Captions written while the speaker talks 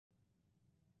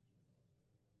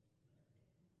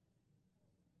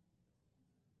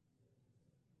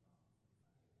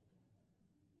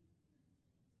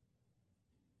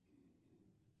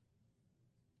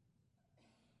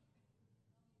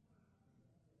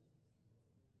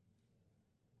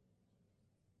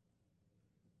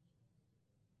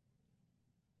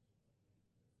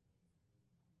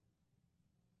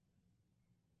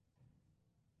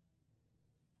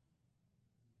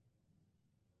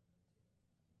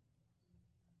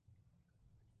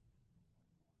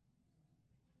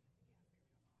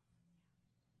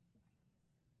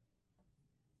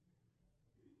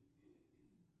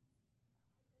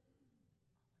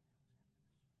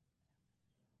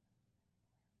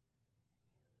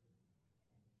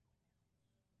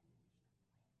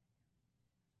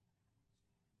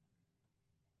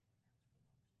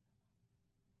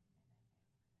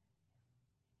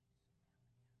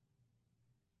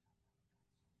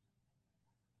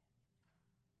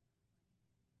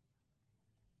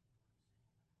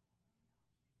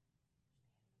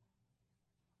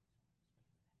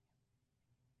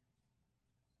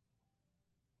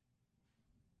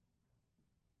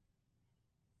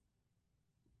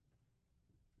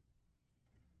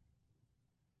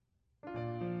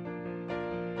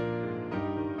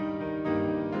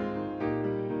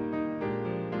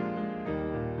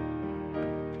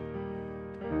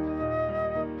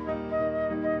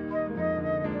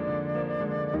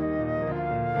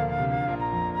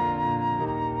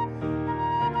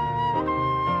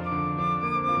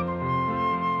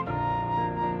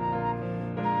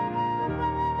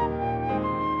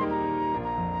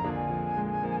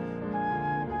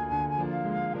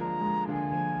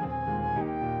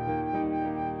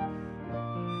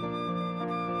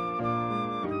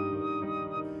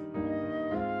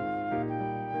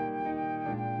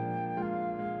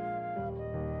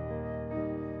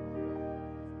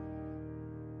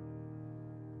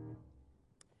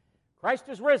Christ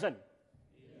is risen.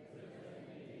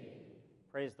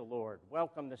 Praise the Lord.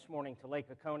 Welcome this morning to Lake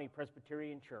Oconee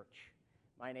Presbyterian Church.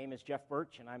 My name is Jeff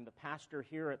Birch, and I'm the pastor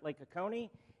here at Lake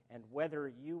Oconee. And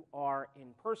whether you are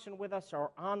in person with us or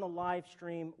on the live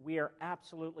stream, we are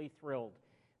absolutely thrilled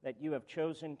that you have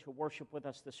chosen to worship with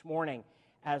us this morning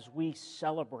as we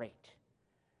celebrate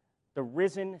the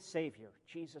risen Savior,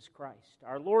 Jesus Christ,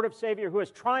 our Lord and Savior, who has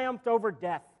triumphed over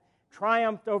death,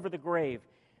 triumphed over the grave.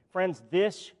 Friends,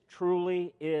 this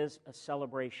truly is a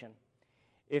celebration.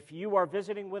 If you are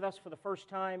visiting with us for the first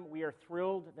time, we are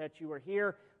thrilled that you are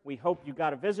here. We hope you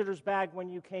got a visitor's bag when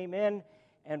you came in,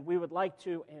 and we would like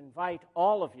to invite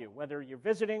all of you, whether you're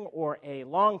visiting or a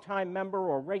longtime member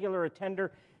or regular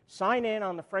attender, sign in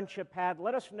on the friendship pad.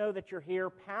 Let us know that you're here.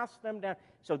 Pass them down.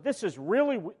 So this is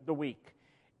really the week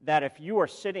that if you are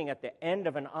sitting at the end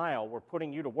of an aisle, we're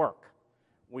putting you to work.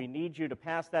 We need you to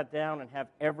pass that down and have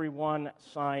everyone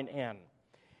sign in.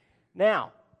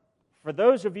 Now, for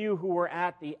those of you who were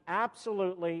at the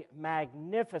absolutely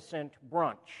magnificent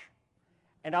brunch,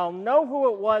 and I'll know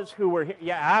who it was who were here.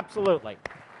 Yeah, absolutely.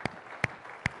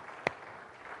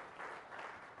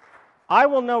 I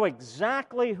will know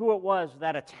exactly who it was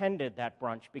that attended that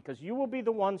brunch because you will be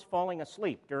the ones falling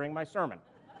asleep during my sermon.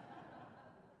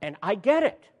 And I get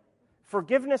it.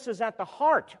 Forgiveness is at the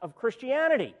heart of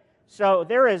Christianity. So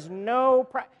there is no,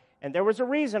 and there was a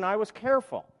reason I was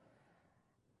careful.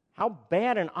 How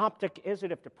bad an optic is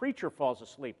it if the preacher falls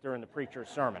asleep during the preacher's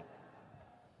sermon?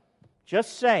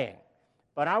 Just saying.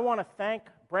 But I want to thank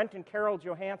Brent and Carol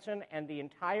Johansson and the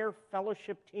entire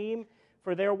fellowship team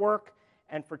for their work,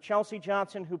 and for Chelsea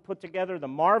Johnson, who put together the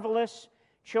marvelous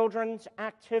children's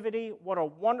activity. What a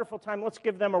wonderful time. Let's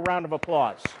give them a round of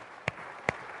applause.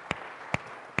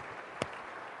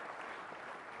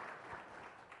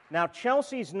 Now,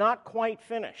 Chelsea's not quite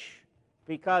finished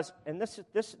because, and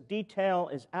this detail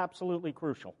is absolutely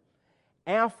crucial,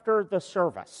 after the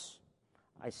service,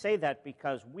 I say that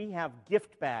because we have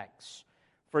gift bags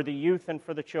for the youth and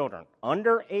for the children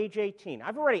under age 18.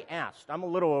 I've already asked. I'm a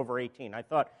little over 18. I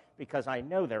thought, because I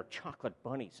know there are chocolate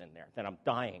bunnies in there that I'm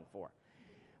dying for.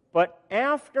 But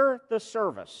after the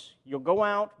service, you'll go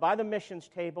out by the missions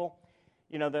table.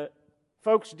 You know, the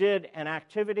folks did an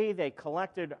activity. They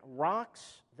collected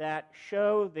rocks that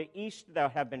show the East,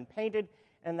 that have been painted,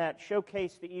 and that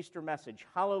showcase the Easter message.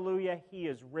 Hallelujah, He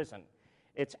is risen.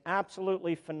 It's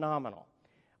absolutely phenomenal.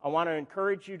 I want to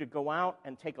encourage you to go out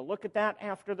and take a look at that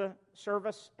after the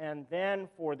service, and then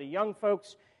for the young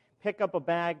folks, pick up a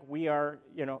bag. We are,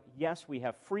 yes, we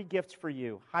have free gifts for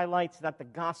you. Highlights that the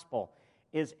gospel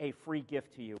is a free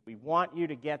gift to you. We want you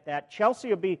to get that. Chelsea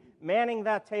will be manning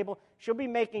that table. She'll be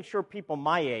making sure people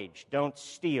my age don't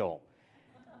steal.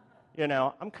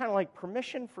 I'm kind of like,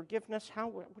 permission, forgiveness,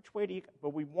 which way do you...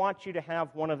 But we want you to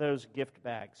have one of those gift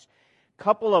bags.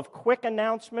 Couple of quick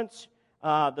announcements.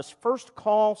 This First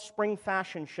Call Spring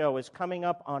Fashion Show is coming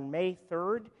up on May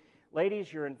 3rd.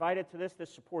 Ladies, you're invited to this.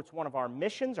 This supports one of our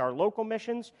missions, our local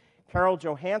missions. Carol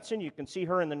Johansson, you can see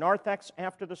her in the narthex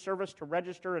after the service to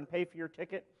register and pay for your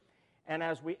ticket. And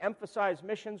as we emphasize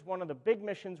missions, one of the big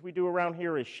missions we do around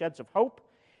here is Sheds of Hope.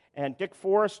 And Dick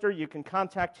Forrester, you can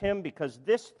contact him because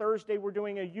this Thursday we're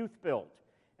doing a youth build.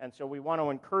 And so we want to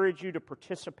encourage you to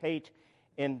participate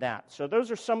in that. So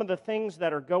those are some of the things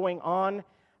that are going on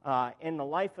in the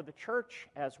life of the church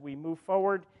as we move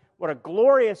forward. What a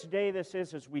glorious day this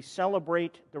is as we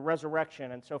celebrate the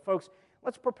resurrection. And so, folks,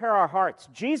 let's prepare our hearts.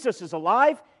 Jesus is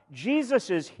alive. Jesus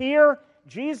is here.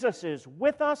 Jesus is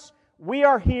with us. We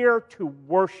are here to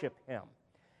worship Him.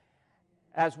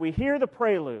 As we hear the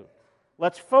prelude,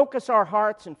 let's focus our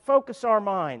hearts and focus our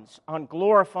minds on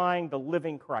glorifying the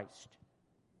living Christ.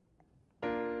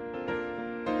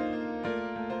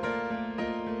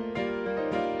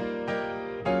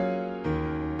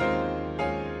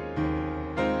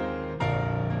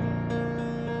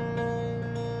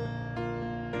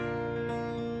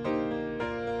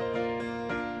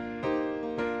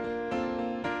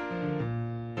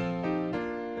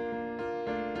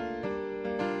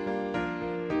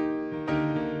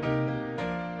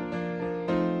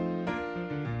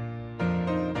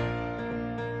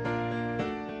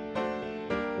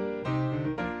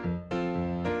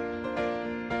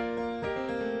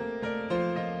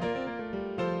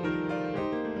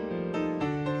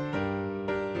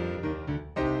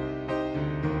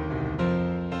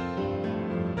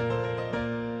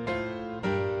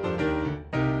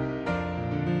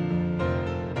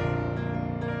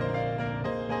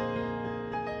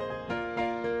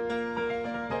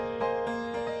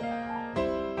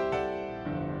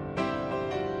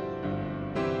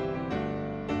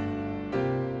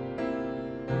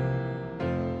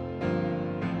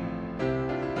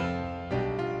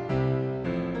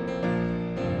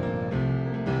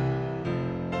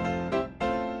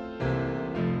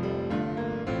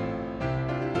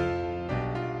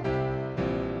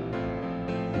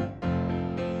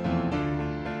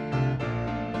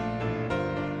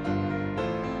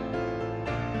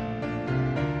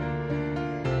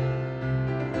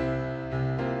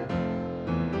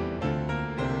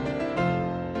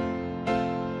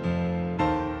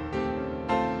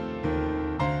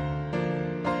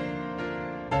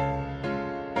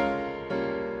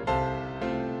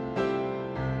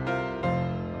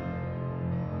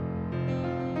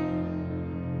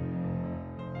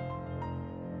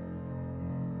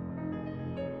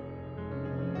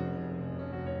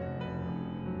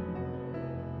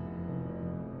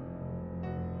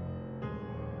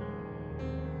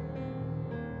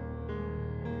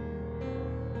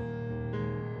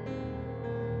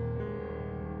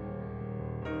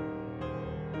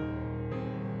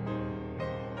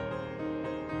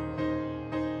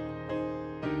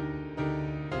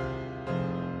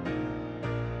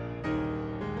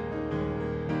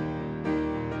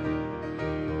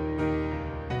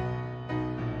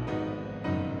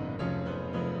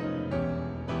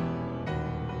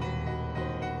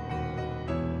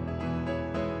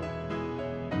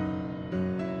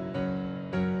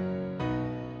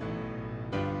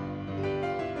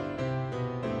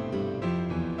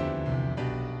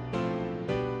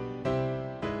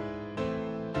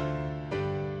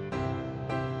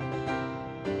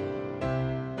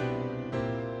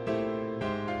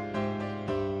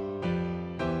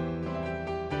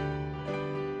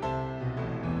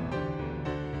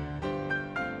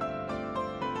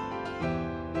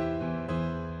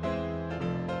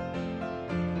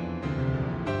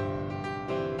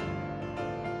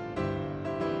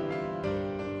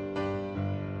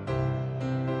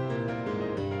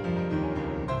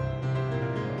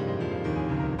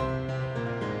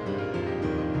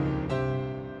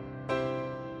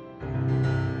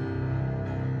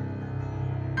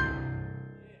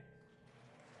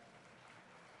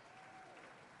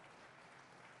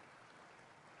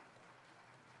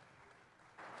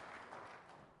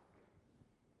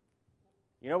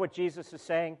 You know what Jesus is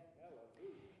saying?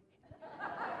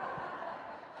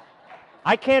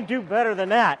 I can't do better than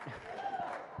that.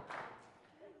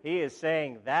 He is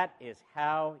saying that is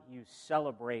how you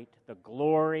celebrate the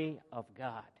glory of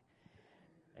God.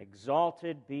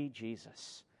 Exalted be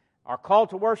Jesus. Our call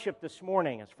to worship this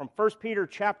morning is from 1 Peter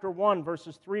chapter 1,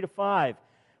 verses 3 to 5.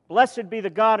 Blessed be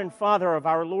the God and Father of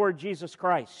our Lord Jesus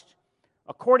Christ.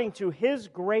 According to His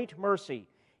great mercy,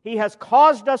 He has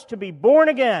caused us to be born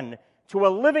again to a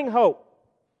living hope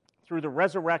through the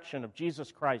resurrection of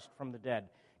Jesus Christ from the dead,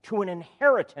 to an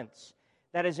inheritance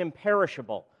that is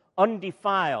imperishable,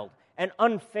 undefiled, and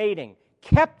unfading,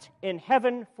 kept in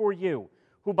heaven for you,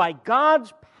 who by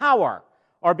God's power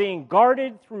are being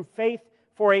guarded through faith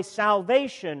for a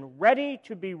salvation ready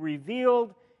to be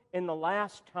revealed in the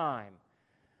last time.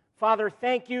 Father,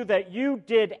 thank you that you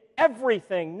did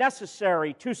everything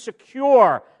necessary to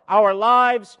secure our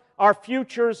lives, our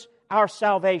futures, our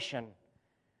salvation.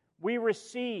 We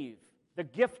receive the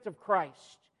gift of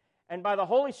Christ, and by the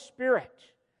Holy Spirit,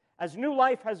 as new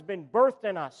life has been birthed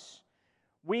in us,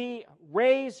 we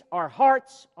raise our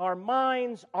hearts, our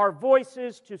minds, our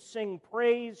voices to sing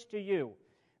praise to you.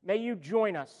 May you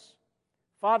join us,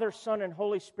 Father, Son, and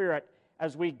Holy Spirit,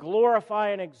 as we glorify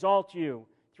and exalt you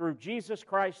through Jesus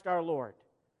Christ our Lord.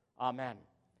 Amen.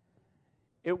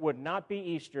 It would not be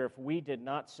Easter if we did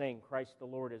not sing Christ the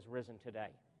Lord is risen today.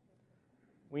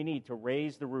 We need to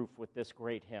raise the roof with this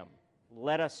great hymn.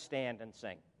 Let us stand and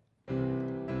sing.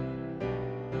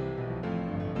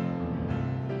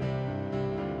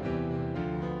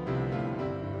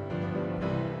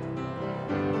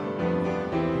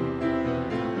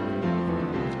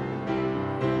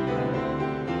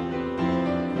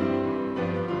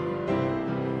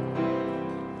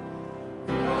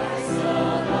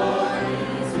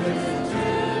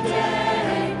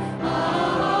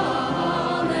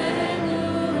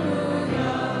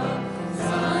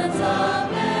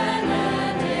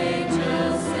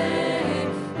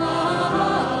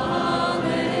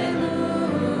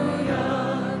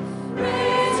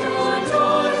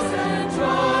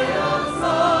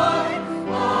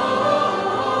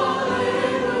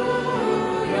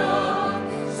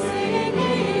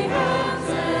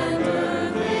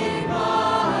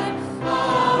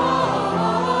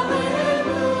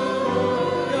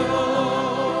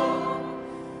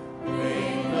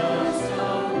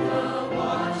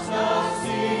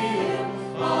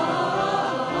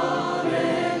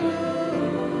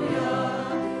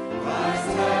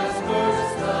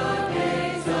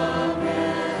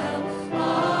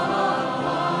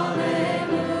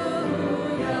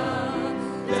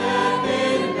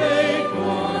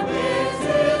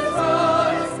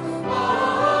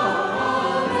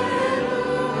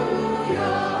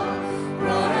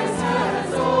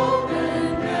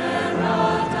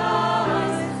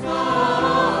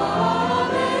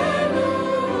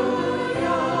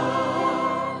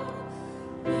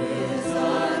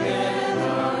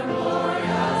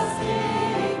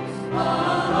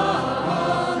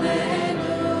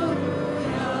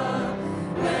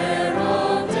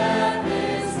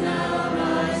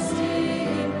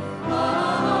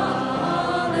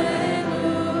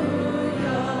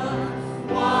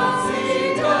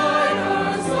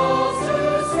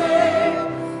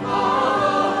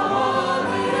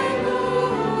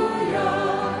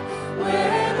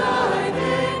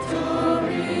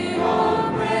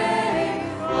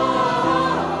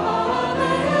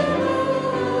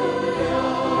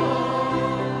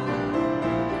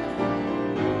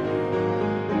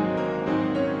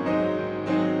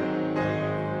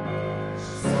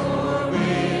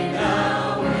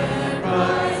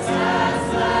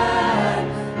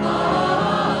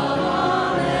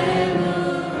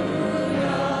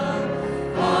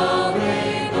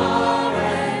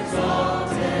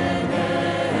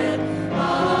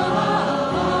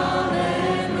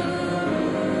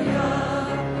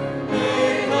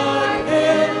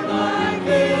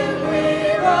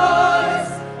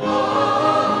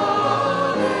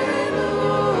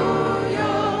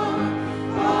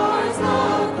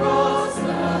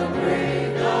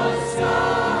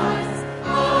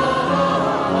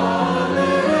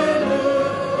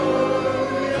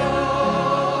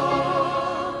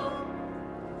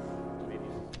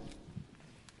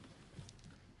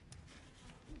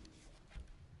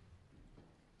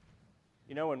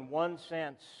 You know, in one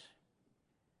sense,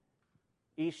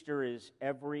 Easter is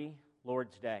every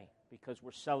Lord's Day because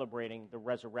we're celebrating the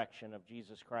resurrection of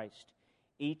Jesus Christ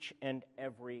each and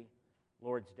every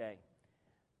Lord's Day.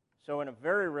 So in a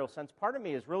very real sense, part of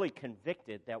me is really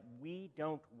convicted that we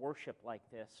don't worship like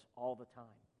this all the time.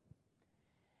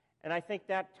 And I think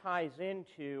that ties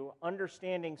into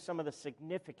understanding some of the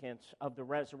significance of the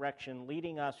resurrection,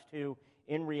 leading us to,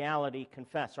 in reality,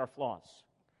 confess our flaws.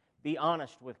 Be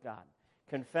honest with God.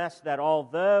 Confess that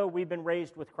although we've been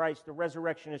raised with Christ, the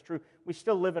resurrection is true, we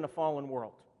still live in a fallen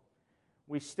world.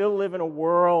 We still live in a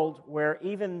world where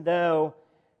even though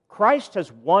Christ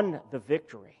has won the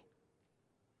victory,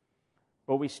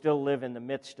 but we still live in the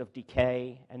midst of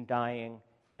decay and dying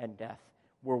and death.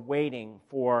 We're waiting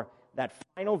for that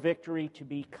final victory to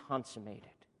be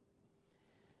consummated.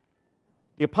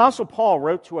 The Apostle Paul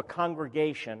wrote to a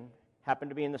congregation, happened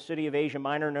to be in the city of Asia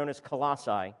Minor known as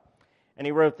Colossae, and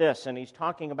he wrote this, and he's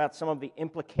talking about some of the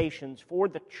implications for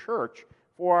the church,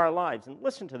 for our lives. And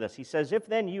listen to this. He says, if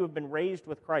then you have been raised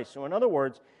with Christ. So in other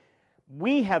words,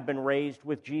 we have been raised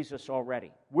with Jesus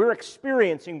already. We're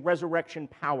experiencing resurrection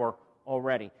power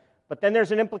already. But then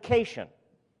there's an implication.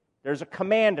 There's a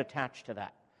command attached to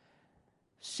that.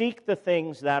 Seek the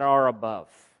things that are above,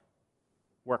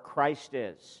 where Christ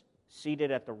is, seated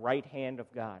at the right hand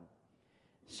of God.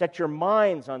 Set your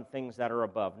minds on things that are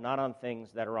above, not on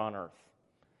things that are on earth.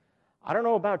 I don't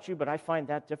know about you, but I find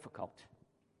that difficult.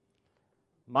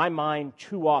 My mind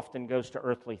too often goes to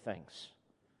earthly things.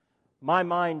 My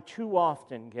mind too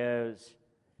often goes,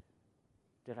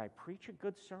 did I preach a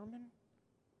good sermon?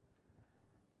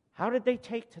 How did they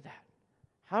take to that?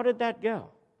 How did that go?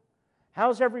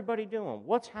 How's everybody doing?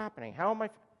 What's happening? How am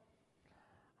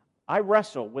I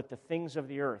wrestle with the things of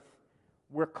the earth.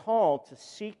 We're called to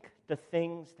seek the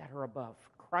things that are above,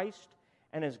 Christ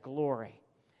and His glory,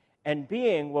 and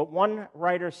being, what one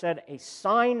writer said, a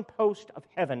signpost of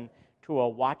heaven to a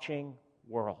watching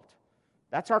world.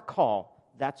 That's our call.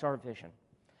 That's our vision.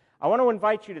 I want to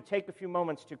invite you to take a few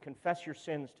moments to confess your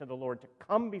sins to the Lord, to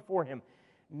come before Him,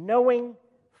 knowing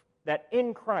that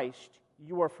in Christ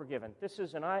you are forgiven. This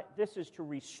is to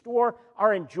restore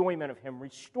our enjoyment of Him,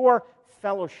 restore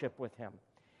fellowship with Him.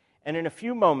 And in a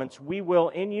few moments, we will,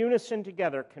 in unison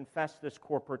together, confess this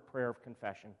corporate prayer of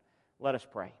confession. Let us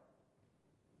pray.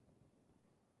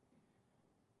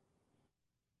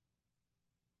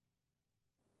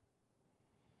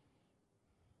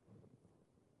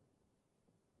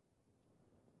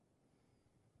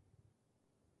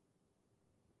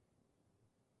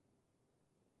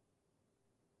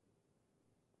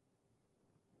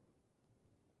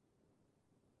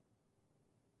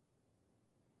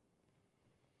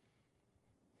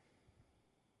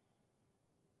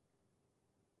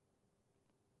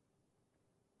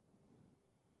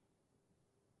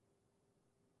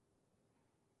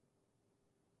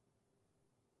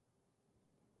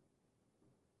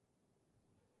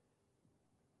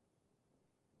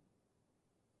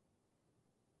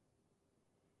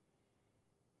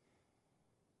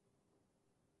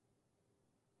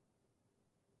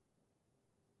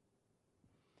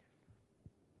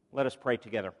 Let us pray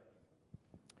together.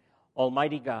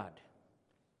 Almighty God,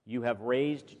 you have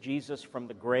raised Jesus from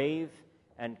the grave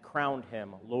and crowned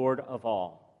Him Lord of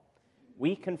all.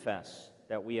 We confess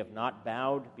that we have not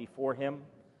bowed before Him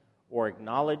or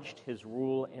acknowledged His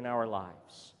rule in our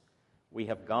lives. We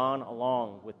have gone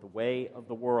along with the way of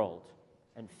the world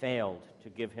and failed to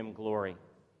give Him glory.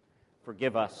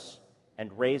 Forgive us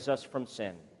and raise us from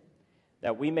sin,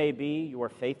 that we may be your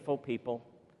faithful people,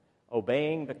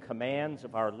 obeying the commands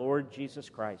of our Lord Jesus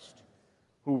Christ,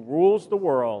 who rules the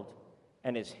world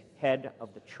and is head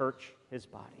of the church, His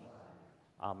body.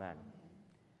 Amen.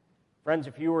 Friends,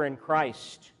 if you are in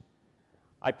Christ,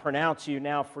 I pronounce you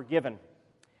now forgiven,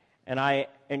 and I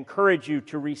encourage you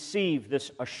to receive this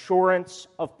assurance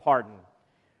of pardon.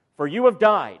 For you have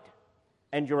died,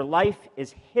 and your life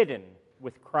is hidden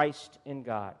with Christ in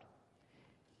God.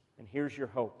 And here's your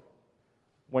hope.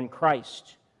 When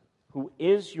Christ, who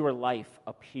is your life,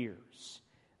 appears,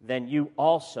 then you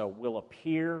also will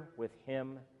appear with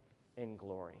Him in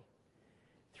glory.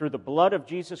 Through the blood of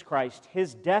Jesus Christ,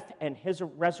 His death and His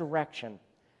resurrection,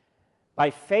 by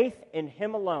faith in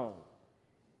Him alone,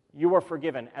 you are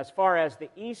forgiven as far as the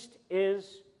east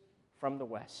is from the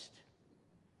west.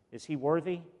 Is He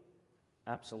worthy?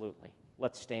 Absolutely.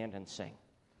 Let's stand and sing.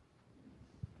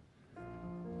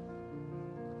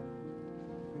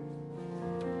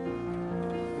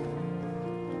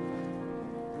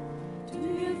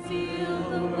 Feel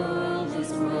the world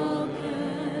is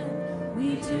broken,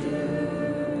 we do.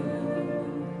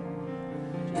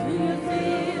 Do you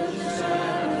feel the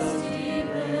shadows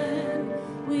deepen,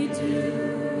 we do.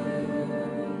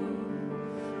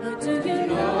 But do you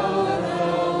know that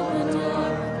all the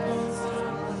darkness,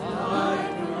 the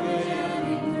light we're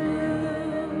getting through?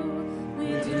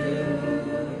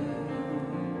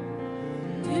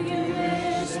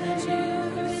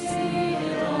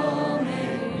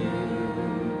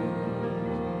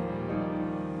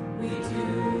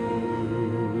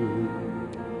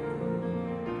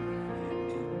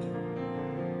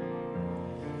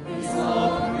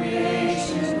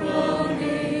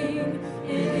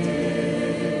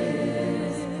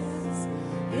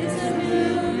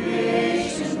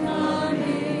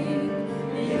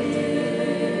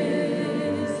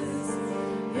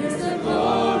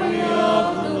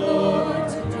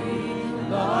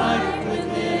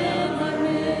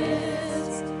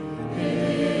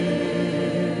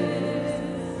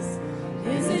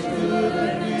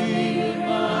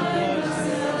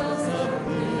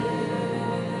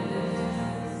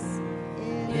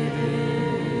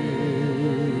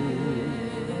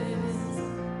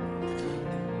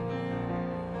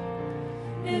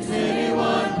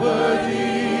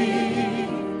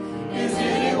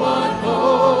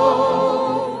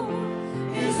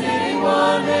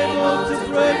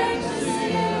 break the seal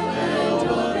and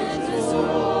open the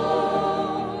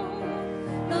scroll.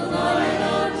 The Lion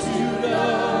of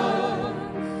Judah,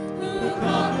 who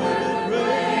conquered the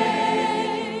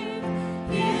grave,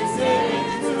 He is saving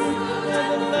truth and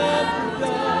the Lamb who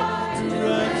died to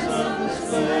ransom the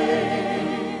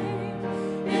slave.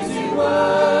 Is He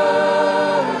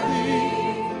worthy?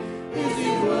 Is He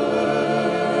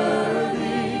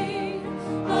worthy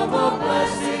of all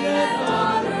blessing and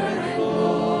honor and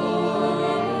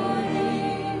glory?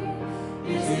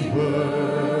 Is He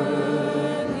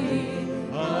worthy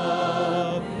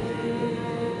of praise?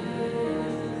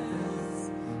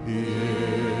 He is.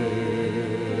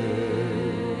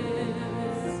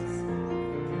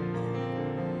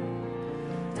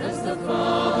 Does the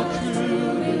Father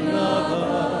truly love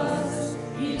us?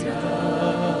 He does.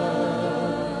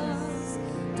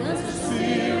 Does the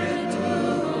Spirit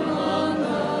move among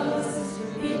us?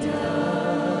 He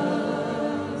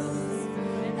does.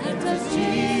 And does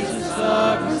Jesus,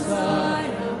 our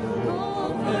Messiah,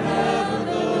 hold forever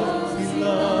those He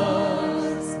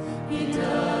loves? He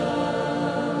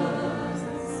does.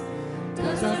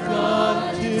 Does our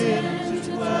God intend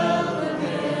to dwell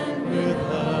again with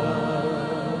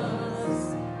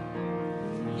us?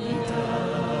 He does.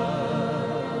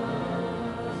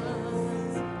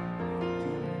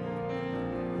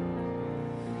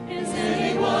 Is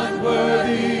anyone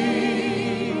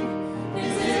worthy?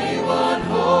 Is anyone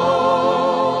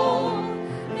whole?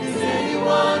 Is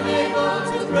anyone able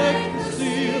to break the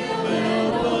seal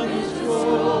and open the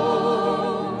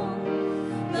scroll?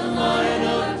 The Lion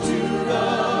of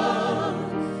Judah,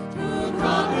 who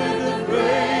conquered the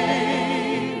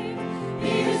grave,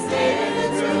 He is David the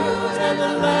truth and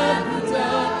the Lamb who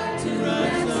died to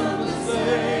ransom the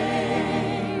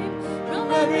slave. From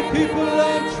every people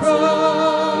and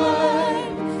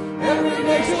tribe, every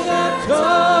nation and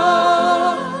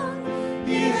tongue,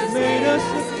 He has made us a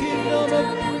kingdom of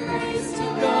priests to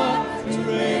God to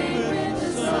reign with the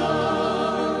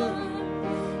Son.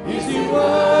 Is He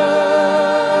worthy?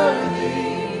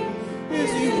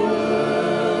 Is He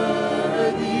worthy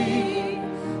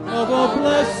of all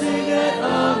blessing and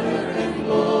honor and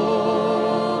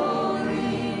glory?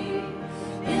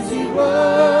 Is He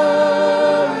worthy?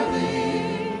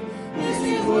 Is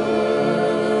He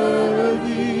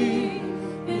worthy?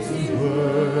 Is He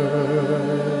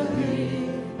worthy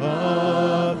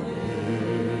of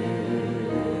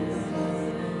praise?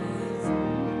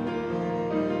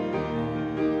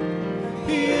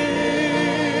 He is.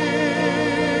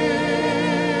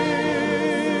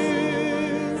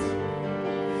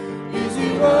 Is He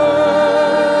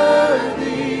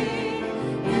worthy?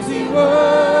 Is He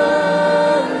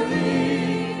worthy?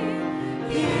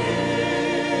 He is.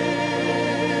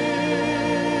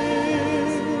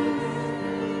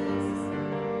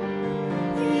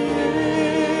 He is.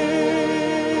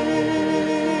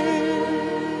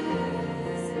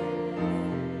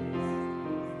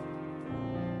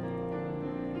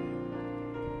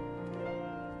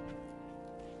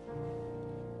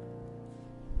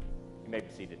 You may be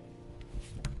seated.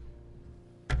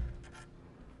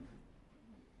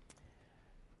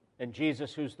 And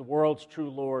Jesus, who's the world's true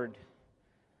Lord,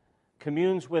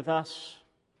 communes with us,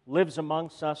 lives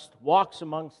amongst us, walks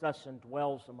amongst us, and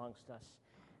dwells amongst us,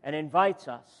 and invites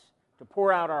us to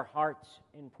pour out our hearts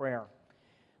in prayer.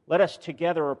 Let us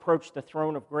together approach the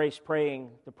throne of grace,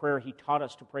 praying the prayer He taught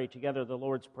us to pray together, the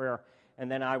Lord's Prayer, and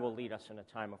then I will lead us in a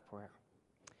time of prayer.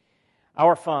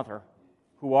 Our Father,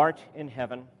 who art in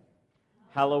heaven,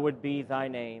 hallowed be Thy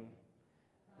name.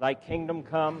 Thy kingdom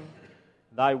come,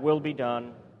 Thy will be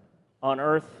done, on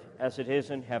earth as it is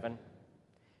in heaven.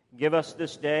 Give us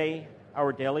this day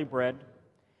our daily bread,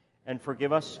 and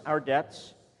forgive us our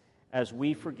debts as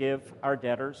we forgive our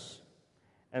debtors.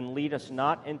 And lead us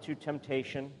not into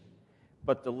temptation,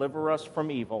 but deliver us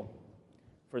from evil.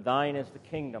 For Thine is the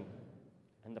kingdom,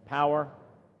 and the power,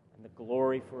 and the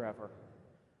glory forever.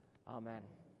 Amen.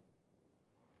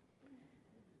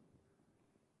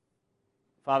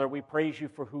 Father, we praise You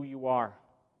for who You are.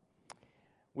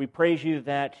 We praise You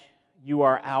that You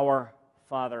are our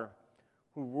Father,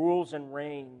 who rules and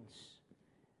reigns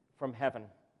from heaven.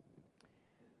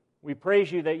 We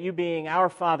praise You that You, being our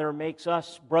Father, makes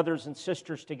us brothers and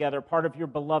sisters together, part of Your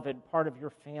beloved, part of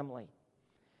Your family.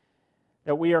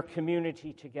 That we are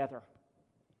community together.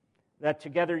 That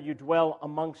together You dwell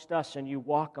amongst us and You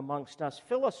walk amongst us.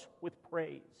 Fill us with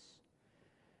praise.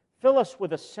 Fill us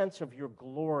with a sense of Your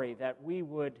glory, that we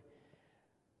would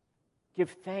give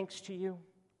thanks to You,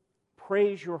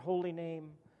 praise Your holy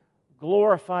name,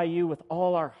 glorify You with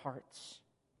all our hearts.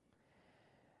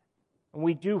 And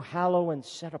we do hallow and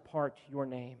set apart Your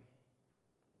name.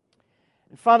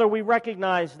 And Father, we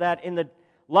recognize that in the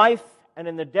life and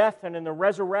in the death and in the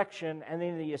resurrection and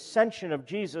in the ascension of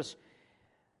Jesus,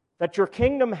 that your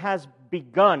kingdom has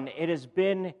begun. It has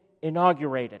been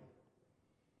inaugurated.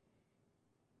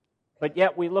 But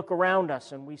yet we look around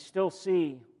us and we still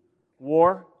see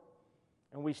war,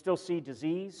 and we still see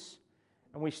disease,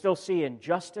 and we still see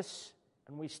injustice,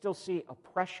 and we still see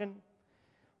oppression.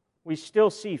 We still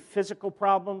see physical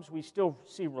problems. We still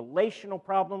see relational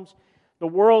problems. The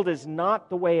world is not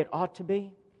the way it ought to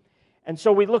be. And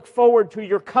so we look forward to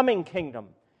your coming kingdom.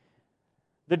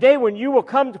 The day when you will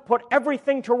come to put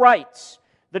everything to rights.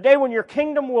 The day when your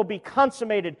kingdom will be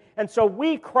consummated. And so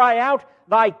we cry out,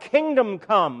 thy kingdom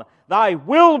come, thy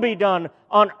will be done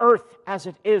on earth as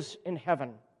it is in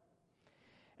heaven.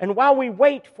 And while we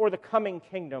wait for the coming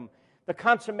kingdom, the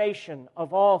consummation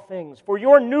of all things, for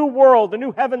your new world, the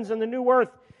new heavens and the new earth,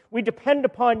 we depend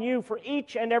upon you for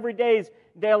each and every day's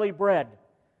daily bread.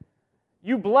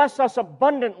 You bless us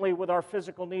abundantly with our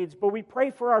physical needs, but we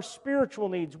pray for our spiritual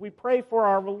needs. We pray for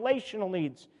our relational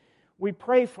needs. We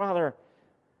pray, Father,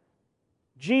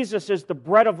 Jesus is the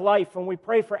bread of life, and we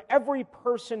pray for every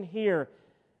person here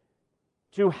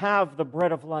to have the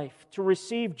bread of life, to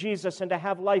receive Jesus and to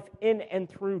have life in and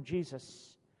through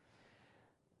Jesus.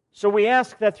 So we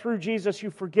ask that through Jesus you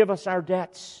forgive us our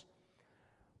debts.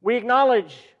 We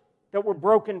acknowledge that we're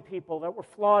broken people, that we're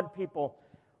flawed people,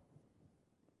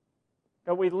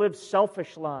 that we live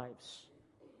selfish lives.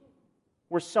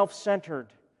 We're self-centered.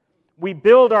 We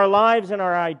build our lives and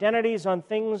our identities on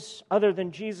things other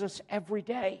than Jesus every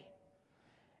day.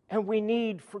 And we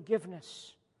need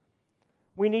forgiveness.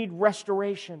 We need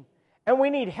restoration. And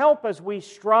we need help as we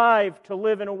strive to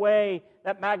live in a way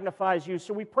that magnifies you.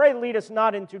 So we pray, lead us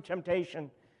not into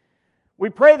temptation. We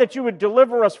pray that you would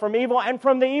deliver us from evil and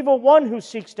from the evil one who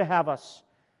seeks to have us.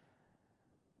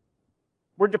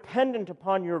 We're dependent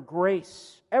upon your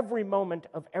grace every moment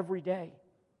of every day.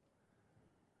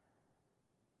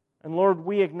 And Lord,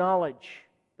 we acknowledge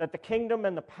that the kingdom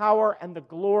and the power and the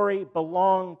glory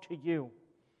belong to you.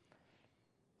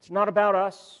 It's not about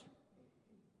us.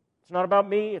 It's not about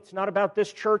me. It's not about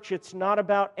this church. It's not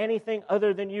about anything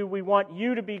other than you. We want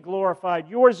you to be glorified.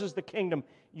 Yours is the kingdom.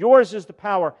 Yours is the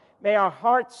power. May our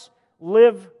hearts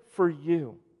live for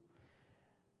you.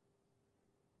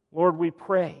 Lord, we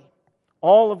pray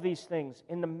all of these things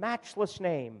in the matchless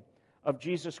name of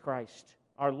Jesus Christ,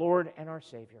 our Lord and our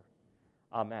Savior.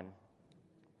 Amen.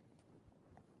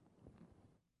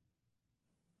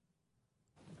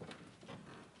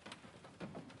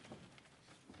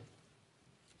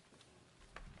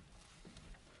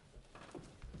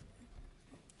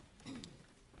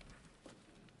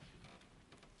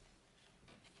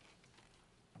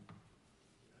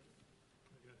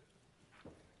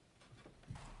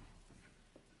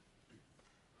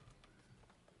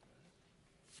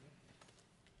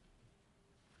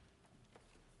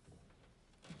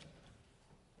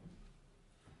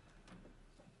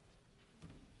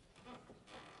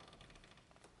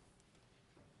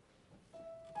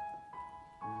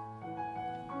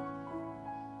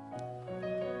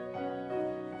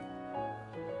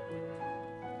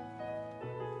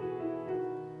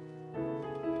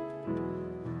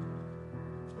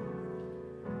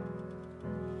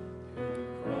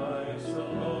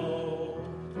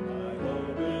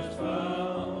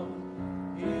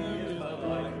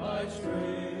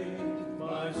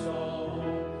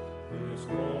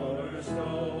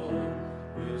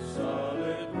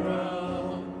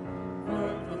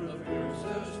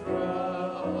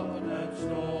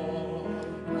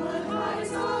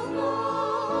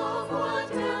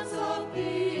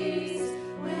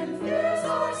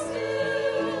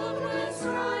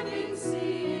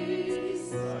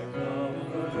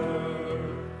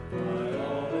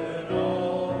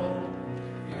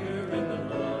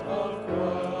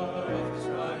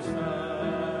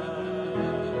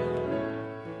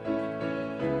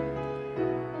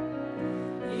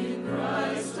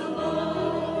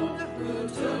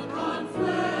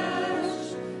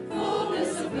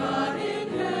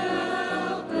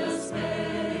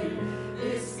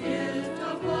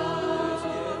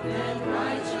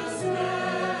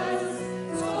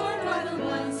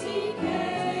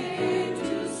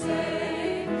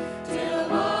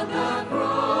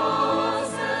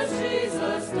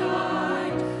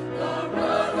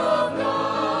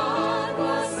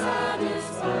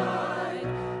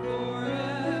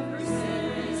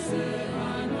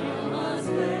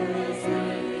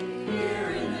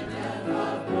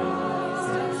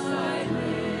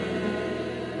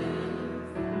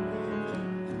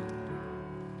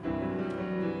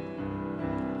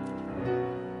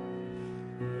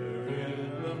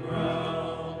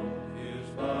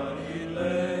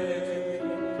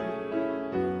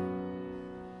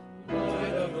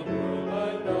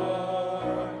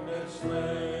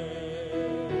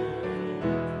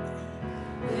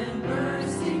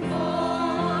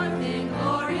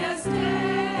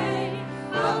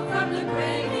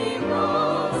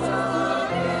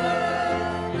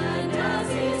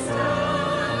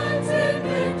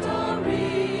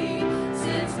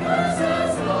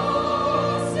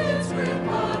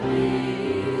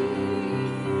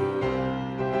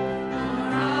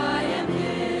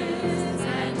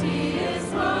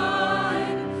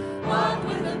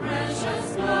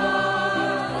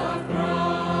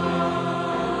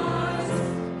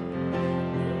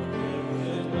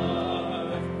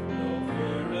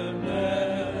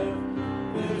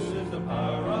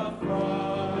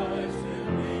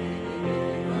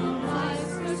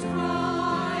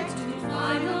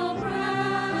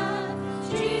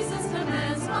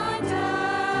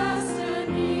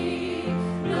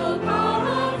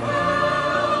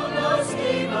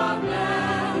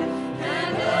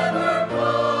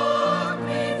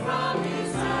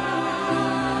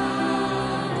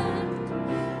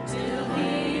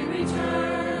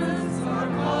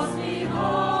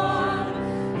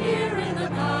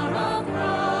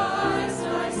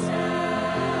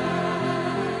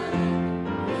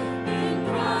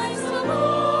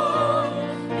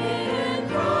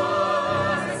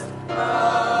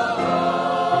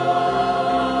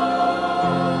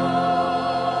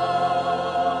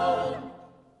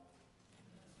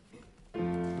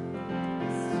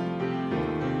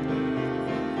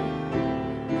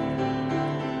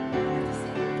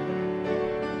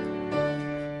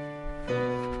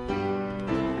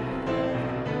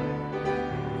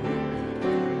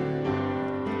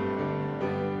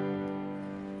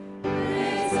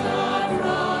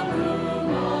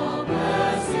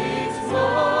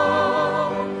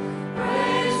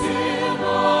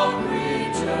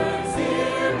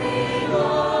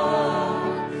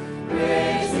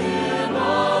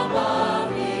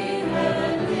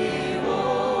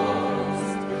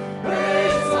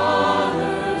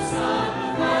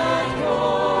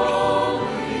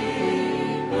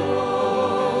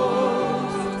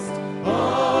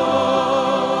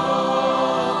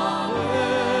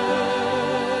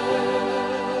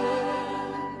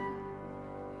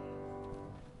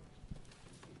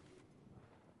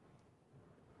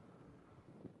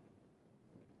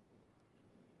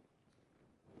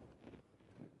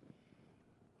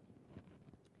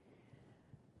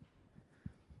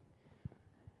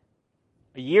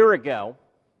 A year ago,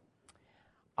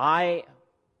 I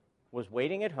was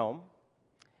waiting at home.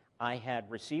 I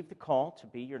had received the call to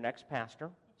be your next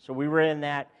pastor. So we were in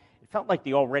that, it felt like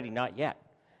the already not yet.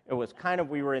 It was kind of,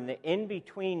 we were in the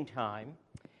in-between time.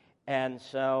 And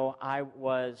so I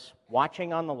was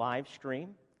watching on the live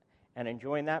stream and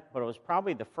enjoying that. But it was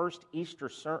probably the first Easter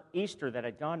that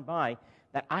had gone by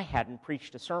that I hadn't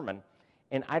preached a sermon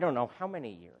in I don't know how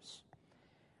many years.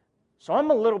 So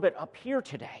I'm a little bit up here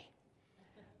today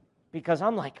because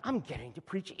I'm like, I'm getting to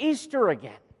preach Easter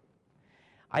again.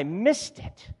 I missed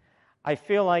it. I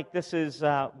feel like this is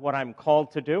what I'm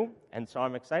called to do, and so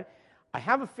I'm excited. I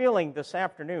have a feeling this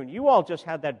afternoon, you all just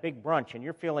had that big brunch, and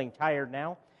you're feeling tired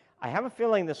now. I have a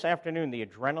feeling this afternoon the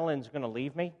adrenaline's going to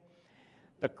leave me.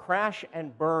 The crash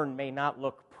and burn may not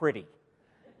look pretty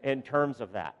in terms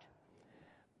of that.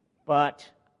 But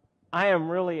I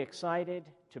am really excited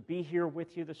to be here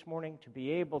with you this morning, to be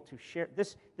able to share.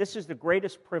 This is the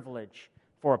greatest privilege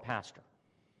for a pastor.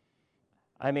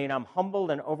 I mean, I'm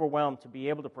humbled and overwhelmed to be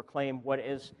able to proclaim what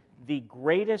is the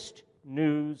greatest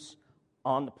news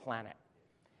on the planet.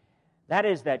 That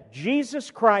is that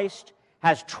Jesus Christ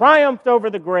has triumphed over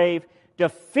the grave,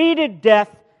 defeated death.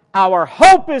 Our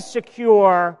hope is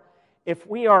secure if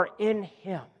we are in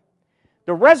Him.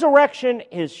 The resurrection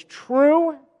is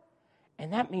true,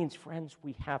 and that means, friends,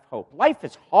 we have hope. Life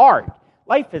is hard.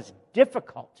 Life is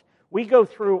difficult. We go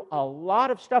through a lot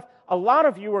of stuff. A lot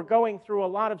of you are going through a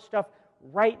lot of stuff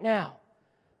right now.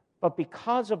 But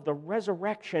because of the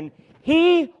resurrection,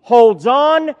 He holds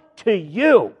on to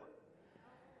you.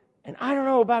 And I don't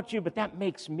know about you, but that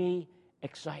makes me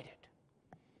excited.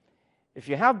 If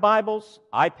you have Bibles,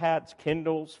 iPads,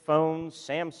 Kindles, phones,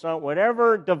 Samsung,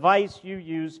 whatever device you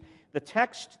use, the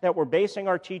text that we're basing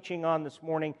our teaching on this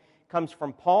morning comes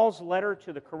from Paul's letter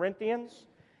to the Corinthians.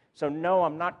 So no,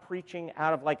 I'm not preaching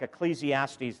out of like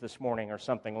Ecclesiastes this morning or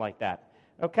something like that.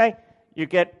 Okay? You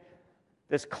get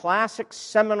this classic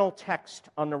seminal text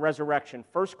on the resurrection,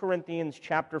 1 Corinthians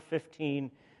chapter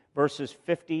 15, verses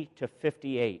 50 to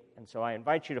 58. And so I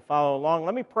invite you to follow along.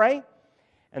 Let me pray,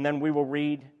 and then we will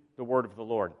read the word of the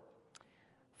Lord.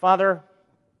 Father,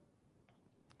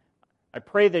 I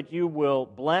pray that you will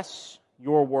bless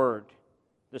your word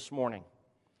this morning.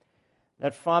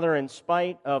 That, Father, in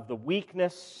spite of the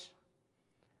weakness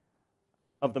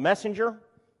of the messenger,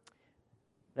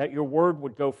 that your word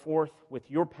would go forth with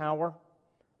your power,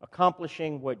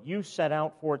 accomplishing what you set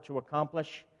out for it to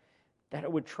accomplish, that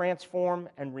it would transform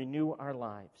and renew our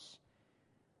lives.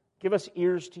 Give us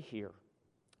ears to hear.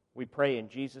 We pray in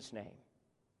Jesus' name.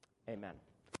 Amen.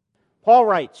 Paul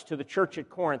writes to the church at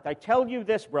Corinth, I tell you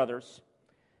this, brothers,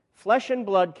 flesh and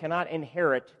blood cannot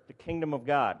inherit the kingdom of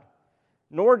God,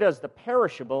 nor does the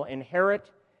perishable inherit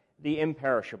the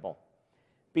imperishable.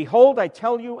 Behold, I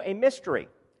tell you a mystery.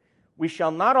 We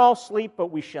shall not all sleep, but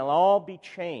we shall all be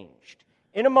changed.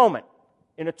 In a moment,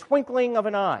 in a twinkling of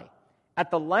an eye, at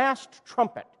the last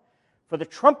trumpet. For the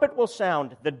trumpet will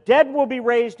sound, the dead will be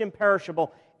raised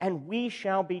imperishable, and we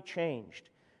shall be changed.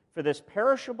 For this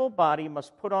perishable body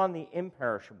must put on the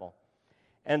imperishable,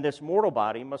 and this mortal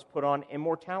body must put on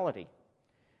immortality.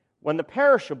 When the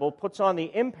perishable puts on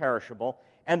the imperishable,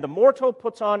 and the mortal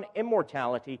puts on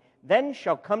immortality, then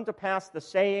shall come to pass the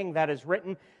saying that is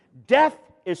written, Death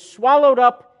is swallowed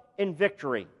up in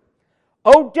victory.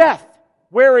 O death,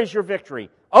 where is your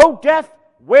victory? O death,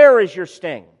 where is your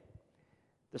sting?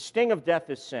 The sting of death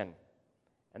is sin,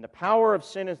 and the power of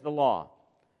sin is the law.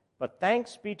 But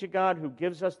thanks be to God who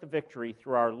gives us the victory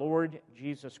through our Lord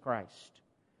Jesus Christ.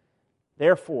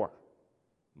 Therefore,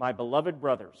 my beloved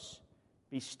brothers,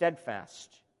 be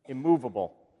steadfast,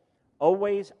 immovable,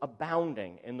 always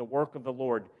abounding in the work of the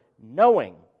Lord,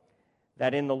 knowing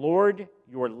that in the Lord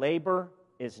your labor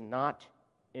is not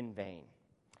in vain.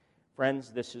 Friends,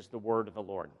 this is the word of the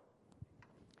Lord.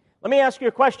 Let me ask you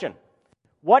a question.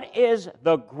 What is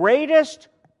the greatest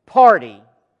party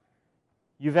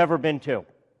you've ever been to?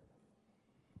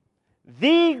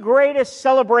 The greatest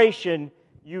celebration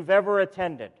you've ever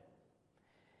attended?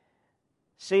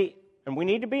 See, and we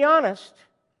need to be honest,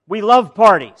 we love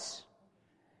parties.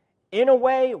 In a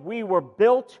way, we were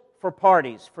built for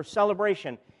parties, for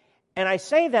celebration. And I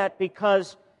say that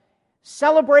because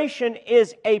celebration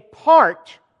is a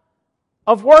part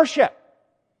of worship.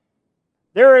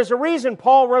 There is a reason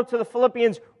Paul wrote to the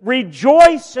Philippians,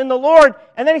 rejoice in the Lord.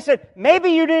 And then he said, maybe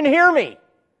you didn't hear me.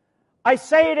 I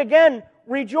say it again,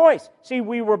 rejoice. See,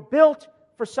 we were built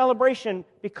for celebration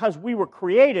because we were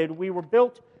created, we were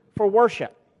built for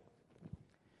worship.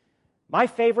 My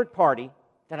favorite party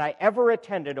that I ever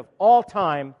attended of all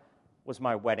time was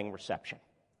my wedding reception.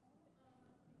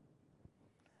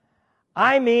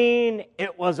 I mean,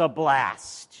 it was a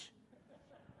blast.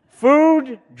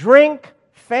 Food, drink,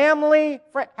 family.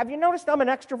 Have you noticed I'm an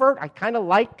extrovert? I kind of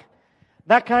like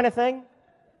that kind of thing.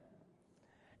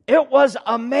 It was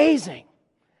amazing.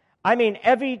 I mean,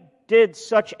 Evie did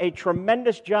such a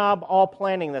tremendous job all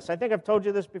planning this. I think I've told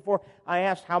you this before. I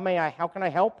asked, how can I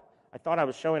help? I thought I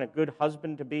was showing a good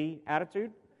husband-to-be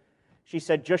attitude. She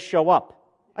said, just show up.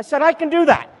 I said, I can do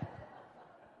that.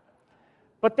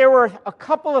 But there were a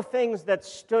couple of things that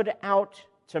stood out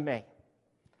to me.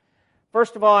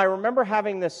 First of all, I remember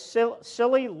having this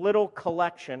silly little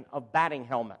collection of batting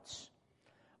helmets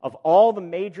of all the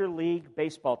Major League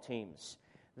Baseball teams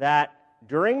that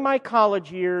during my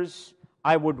college years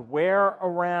I would wear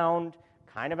around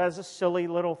kind of as a silly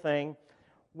little thing.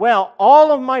 Well,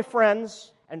 all of my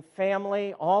friends and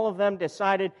family, all of them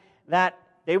decided that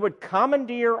they would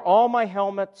commandeer all my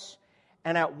helmets.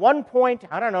 And at one point,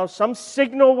 I don't know, some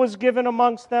signal was given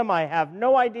amongst them. I have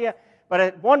no idea. But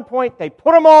at one point, they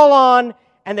put them all on,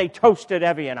 and they toasted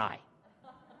Evie and I.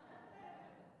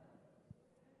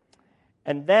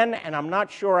 And then, and I'm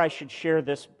not sure I should share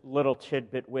this little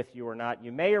tidbit with you or not.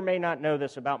 You may or may not know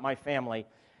this about my family,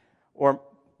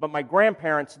 but my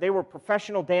grandparents, they were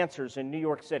professional dancers in New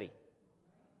York City.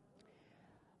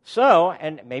 So,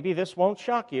 and maybe this won't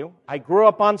shock you, I grew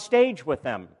up on stage with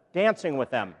them, dancing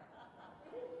with them.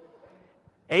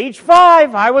 Age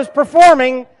 5, I was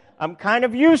performing. I'm kind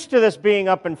of used to this being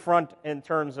up in front in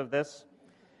terms of this.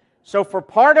 So for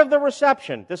part of the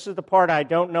reception, this is the part I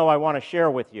don't know I want to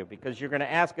share with you, because you're going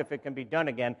to ask if it can be done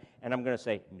again, and I'm going to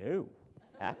say, no,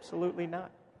 absolutely not.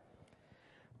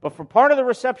 But for part of the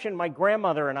reception, my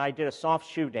grandmother and I did a soft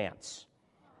shoe dance.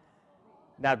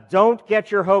 Now, don't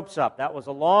get your hopes up. That was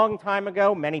a long time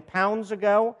ago, many pounds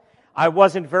ago. I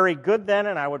wasn't very good then,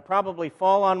 and I would probably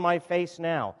fall on my face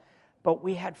now. But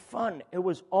we had fun. It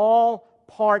was all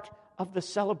part of the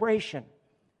celebration.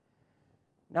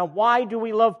 Now, why do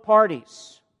we love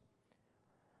parties?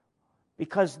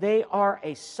 Because they are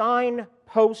a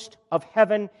signpost of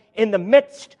heaven in the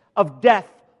midst of death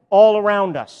all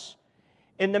around us.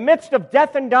 In the midst of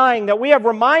death and dying that we have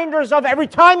reminders of every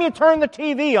time you turn the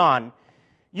TV on,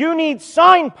 you need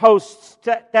signposts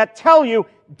that tell you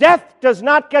death does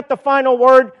not get the final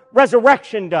word,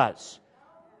 resurrection does.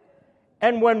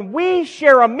 And when we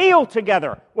share a meal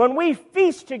together, when we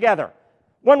feast together,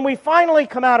 when we finally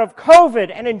come out of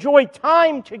COVID and enjoy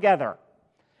time together,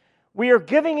 we are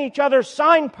giving each other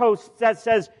signposts that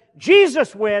says,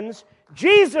 Jesus wins,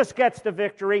 Jesus gets the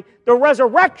victory, the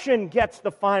resurrection gets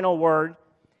the final word.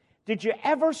 Did you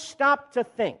ever stop to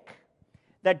think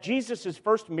that Jesus'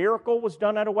 first miracle was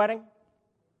done at a wedding?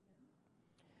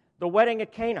 The wedding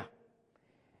at Cana.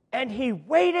 And he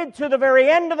waited to the very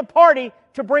end of the party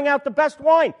to bring out the best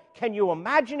wine. Can you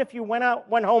imagine if you went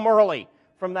home early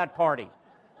from that party?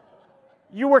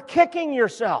 You were kicking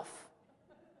yourself.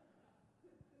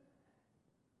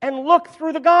 And look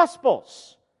through the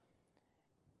Gospels.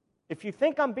 If you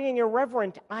think I'm being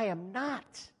irreverent, I am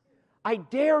not. I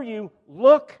dare you,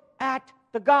 look at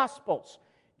the Gospels.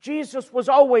 Jesus was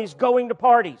always going to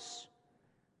parties.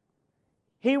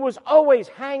 He was always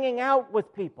hanging out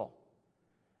with people.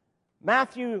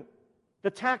 Matthew, the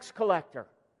tax collector,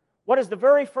 what is the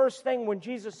very first thing when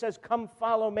Jesus says, come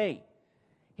follow me?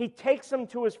 He takes them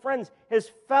to his friends, his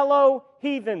fellow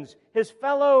heathens, his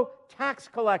fellow tax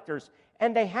collectors,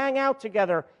 and they hang out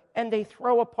together and they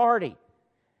throw a party.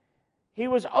 He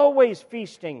was always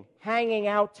feasting, hanging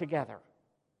out together.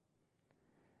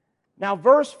 Now,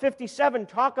 verse 57,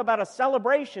 talk about a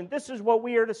celebration. This is what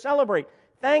we are to celebrate.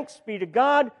 Thanks be to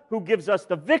God who gives us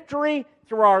the victory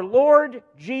through our Lord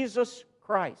Jesus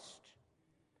Christ.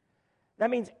 That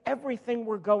means everything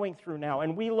we're going through now,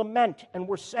 and we lament, and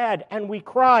we're sad, and we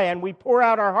cry, and we pour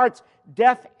out our hearts.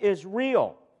 Death is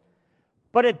real.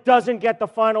 But it doesn't get the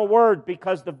final word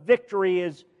because the victory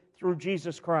is through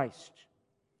Jesus Christ.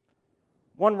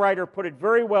 One writer put it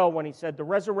very well when he said, the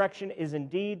resurrection is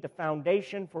indeed the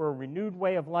foundation for a renewed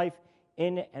way of life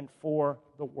in and for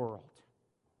the world.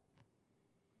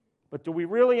 But do we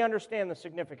really understand the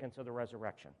significance of the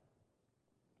resurrection?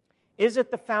 Is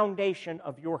it the foundation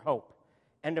of your hope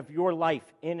and of your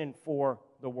life in and for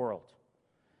the world?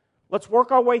 Let's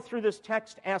work our way through this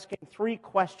text asking 3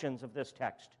 questions of this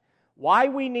text. Why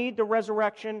we need the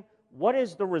resurrection, what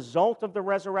is the result of the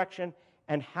resurrection,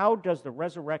 and how does the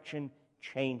resurrection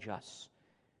change us?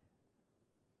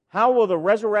 How will the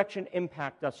resurrection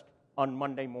impact us on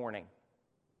Monday morning?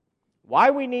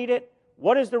 Why we need it,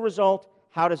 what is the result,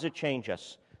 how does it change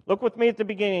us? Look with me at the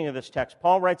beginning of this text.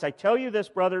 Paul writes, I tell you this,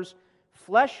 brothers,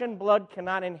 flesh and blood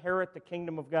cannot inherit the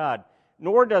kingdom of God,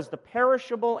 nor does the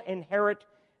perishable inherit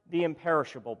the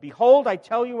imperishable. Behold, I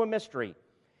tell you a mystery.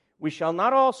 We shall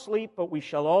not all sleep, but we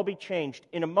shall all be changed.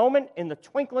 In a moment, in the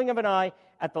twinkling of an eye,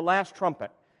 at the last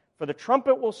trumpet. For the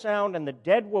trumpet will sound, and the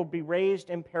dead will be raised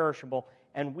imperishable,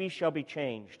 and we shall be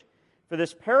changed. For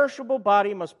this perishable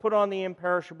body must put on the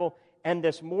imperishable, and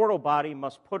this mortal body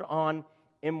must put on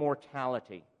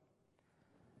immortality.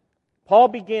 Paul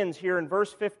begins here in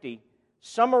verse 50,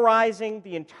 summarizing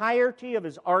the entirety of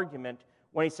his argument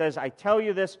when he says, I tell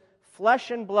you this,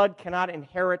 flesh and blood cannot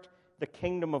inherit the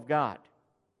kingdom of God,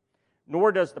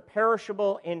 nor does the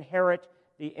perishable inherit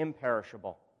the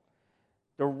imperishable.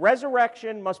 The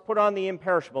resurrection must put on the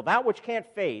imperishable, that which can't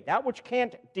fade, that which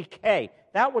can't decay,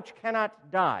 that which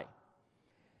cannot die.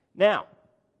 Now,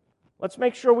 let's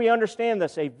make sure we understand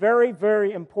this, a very,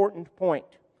 very important point.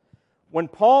 When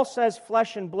Paul says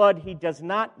flesh and blood, he does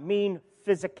not mean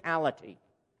physicality.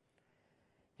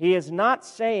 He is not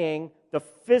saying the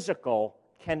physical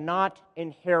cannot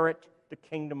inherit the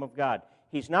kingdom of God.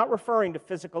 He's not referring to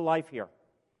physical life here.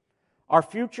 Our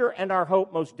future and our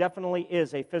hope most definitely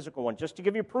is a physical one. Just to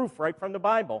give you proof right from the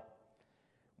Bible,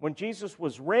 when Jesus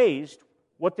was raised,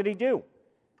 what did he do?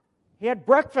 He had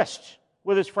breakfast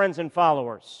with his friends and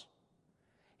followers.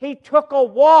 He took a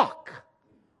walk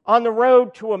on the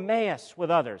road to Emmaus with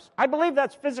others. I believe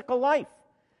that's physical life.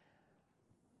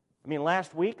 I mean,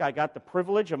 last week I got the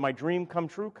privilege of my dream come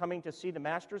true, coming to see the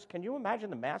Masters. Can you imagine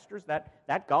the Masters,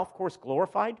 that golf course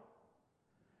glorified?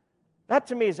 That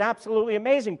to me is absolutely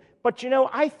amazing. But you know,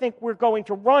 I think we're going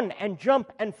to run and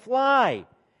jump and fly.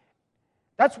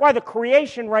 That's why the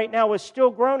creation right now is still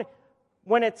groaning.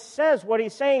 When it says, what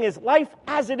he's saying is life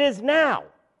as it is now.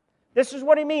 This is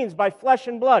what he means by flesh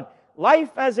and blood.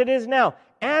 Life as it is now.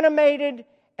 Animated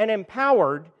and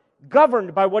empowered,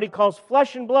 governed by what he calls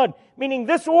flesh and blood, meaning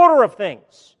this order of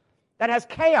things that has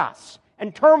chaos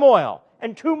and turmoil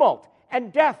and tumult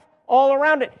and death all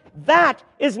around it. That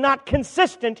is not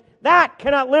consistent. That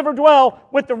cannot live or dwell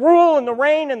with the rule and the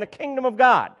reign and the kingdom of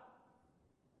God.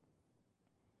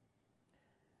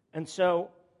 And so,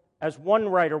 as one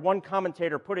writer, one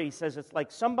commentator put it, he says it's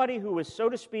like somebody who is, so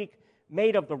to speak,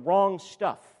 made of the wrong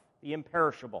stuff, the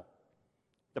perishable.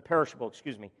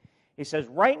 He says,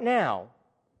 right now,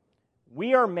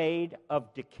 we are made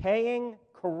of decaying,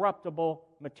 corruptible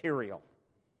material.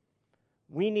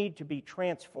 We need to be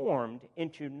transformed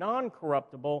into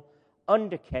non-corruptible,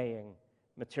 undecaying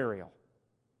material.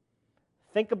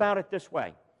 Think about it this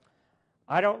way.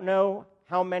 I don't know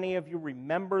how many of you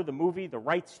remember the movie The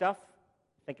Right Stuff.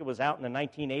 I think it was out in the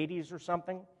 1980s or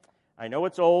something. I know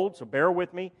it's old, so bear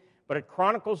with me. But it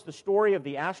chronicles the story of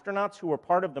the astronauts who were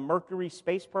part of the Mercury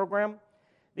space program.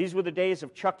 These were the days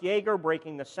of Chuck Yeager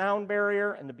breaking the sound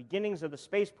barrier and the beginnings of the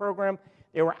space program.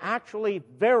 They were actually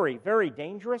very, very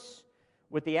dangerous,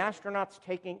 with the astronauts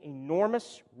taking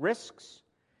enormous risks.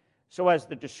 So as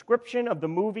the description of the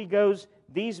movie goes,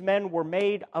 these men were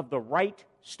made of the right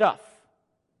stuff.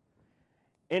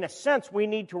 In a sense, we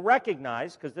need to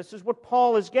recognize, because this is what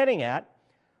Paul is getting at,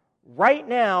 right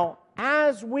now,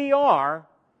 as we are,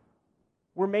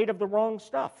 we're made of the wrong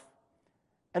stuff.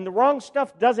 And the wrong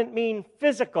stuff doesn't mean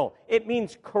physical. It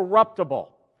means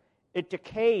corruptible. It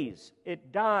decays.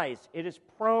 It dies. It is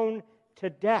prone to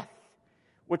death.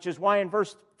 Which is why in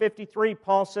verse 53,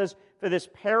 Paul says, for this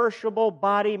perishable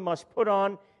body must put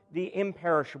on the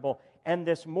imperishable, and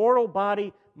this mortal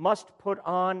body must put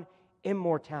on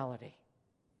immortality.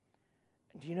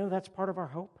 Do you know that's part of our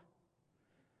hope?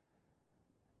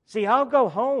 See, I'll go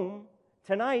home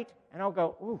tonight, and I'll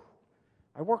go, ooh,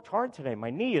 I worked hard today. My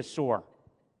knee is sore.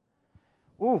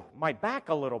 Ooh, my back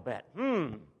a little bit.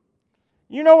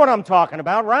 You know what I'm talking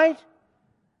about, right?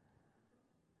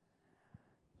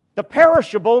 The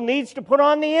perishable needs to put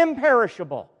on the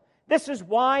imperishable. This is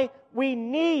why we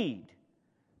need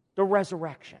the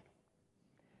resurrection.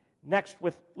 Next,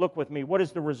 look with me. What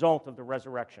is the result of the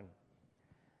resurrection?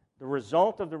 The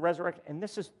result of the resurrection, and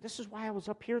this is why I was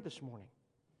up here this morning.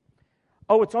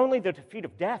 Oh, it's only the defeat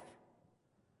of death.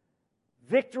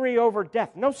 Victory over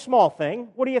death. No small thing.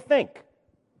 What do you think?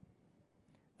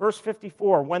 Verse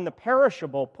 54, when the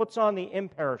perishable puts on the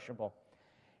imperishable,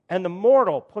 and the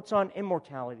mortal puts on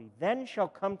immortality, then shall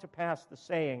come to pass the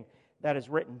saying that is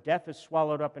written, death is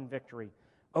swallowed up in victory.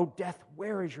 O death,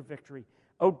 where is your victory?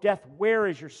 O death, where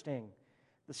is your sting?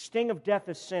 The sting of death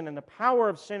is sin, and the power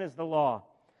of sin is the law.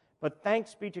 But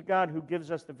thanks be to God who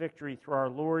gives us the victory through our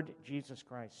Lord Jesus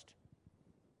Christ.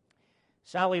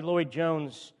 Sally Lloyd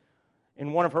Jones,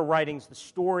 in one of her writings, The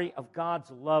Story of God's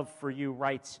Love for You,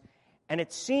 writes, and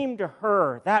it seemed to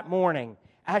her that morning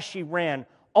as she ran,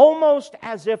 almost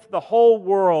as if the whole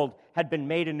world had been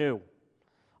made anew.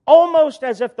 Almost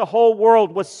as if the whole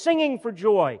world was singing for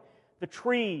joy. the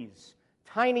trees,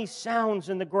 tiny sounds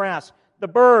in the grass, the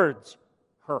birds,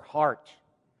 her heart.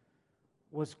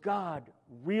 Was God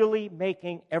really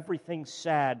making everything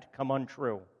sad come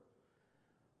untrue?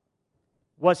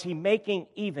 Was He making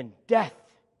even death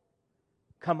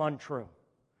come untrue?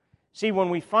 See, when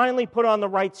we finally put on the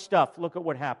right stuff, look at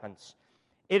what happens.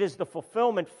 It is the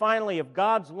fulfillment finally of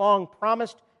God's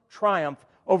long-promised triumph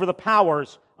over the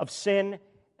powers of sin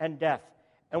and death.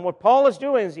 And what Paul is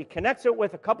doing is he connects it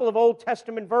with a couple of Old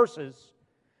Testament verses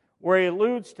where he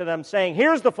alludes to them, saying,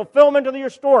 here's the fulfillment of your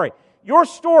story. Your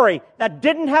story that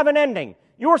didn't have an ending.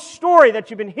 Your story that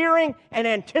you've been hearing and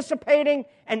anticipating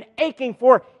and aching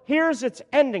for, here's its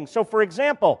ending. So, for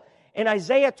example, in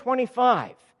Isaiah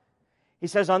 25, he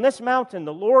says, on this mountain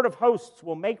the Lord of hosts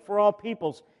will make for all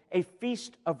peoples a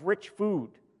feast of rich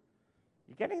food.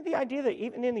 You getting the idea that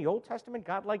even in the Old Testament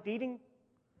God liked eating?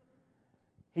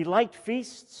 He liked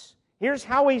feasts. Here's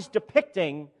how he's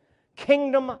depicting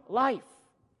kingdom life.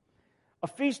 A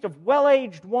feast of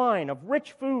well-aged wine, of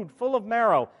rich food full of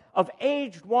marrow, of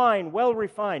aged wine well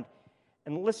refined.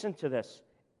 And listen to this.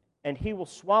 And he will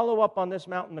swallow up on this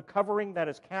mountain the covering that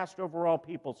is cast over all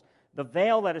peoples, the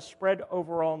veil that is spread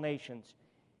over all nations.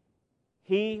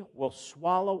 He will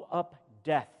swallow up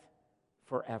death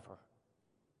forever.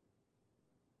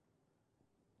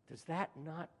 Does that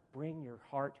not bring your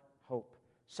heart hope?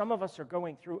 Some of us are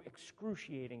going through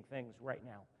excruciating things right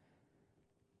now.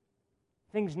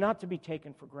 Things not to be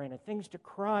taken for granted, things to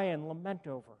cry and lament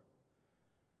over.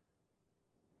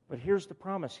 But here's the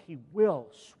promise. He will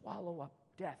swallow up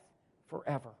death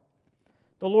forever.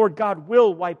 The Lord God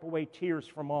will wipe away tears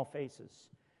from all faces.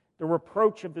 The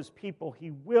reproach of His people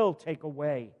He will take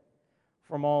away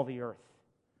from all the earth.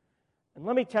 And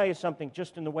let me tell you something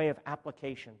just in the way of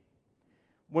application.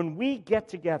 When we get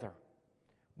together,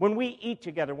 when we eat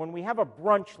together, when we have a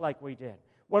brunch like we did,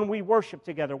 when we worship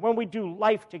together, when we do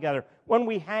life together, when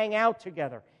we hang out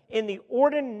together, in the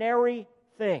ordinary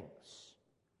things,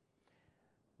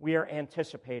 we are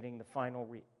anticipating the final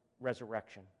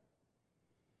resurrection.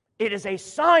 It is a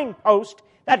signpost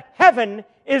that heaven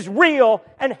is real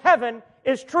and heaven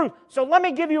is truth. So let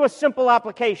me give you a simple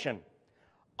application.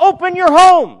 Open your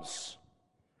homes.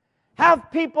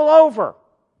 Have people over.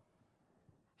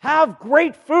 Have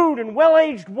great food and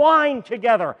well-aged wine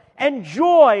together.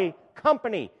 Enjoy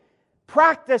company.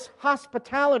 Practice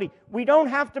hospitality. We don't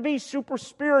have to be super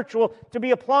spiritual to be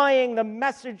applying the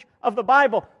message of the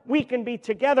Bible. We can be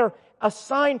together, a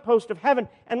signpost of heaven.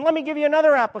 And let me give you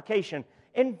another application.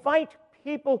 Invite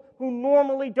people who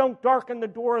normally don't darken the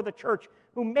door of the church,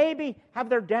 who maybe have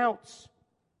their doubts,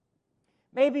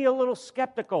 maybe a little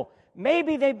skeptical,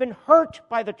 maybe they've been hurt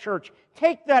by the church.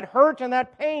 Take that hurt and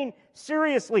that pain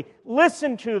seriously.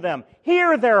 Listen to them.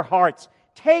 Hear their hearts.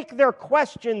 Take their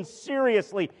questions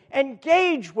seriously.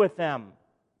 Engage with them.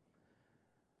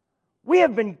 We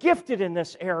have been gifted in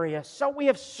this area, so we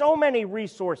have so many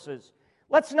resources.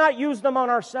 Let's not use them on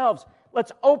ourselves.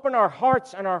 Let's open our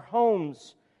hearts and our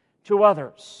homes to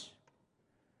others.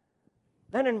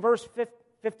 Then in verse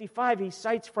 55, he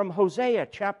cites from Hosea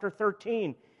chapter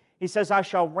 13. He says, I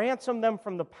shall ransom them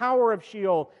from the power of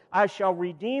Sheol. I shall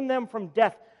redeem them from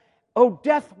death. O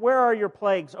death, where are your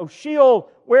plagues? O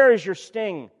Sheol, where is your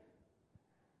sting?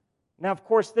 Now, of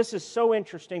course, this is so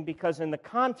interesting because in the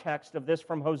context of this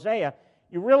from Hosea,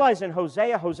 you realize in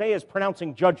Hosea is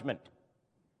pronouncing judgment.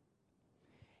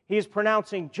 He is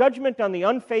pronouncing judgment on the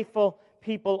unfaithful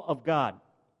people of God.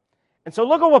 And so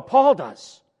look at what Paul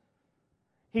does.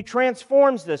 He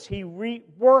transforms this, he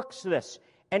reworks this,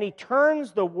 and he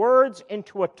turns the words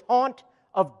into a taunt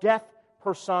of death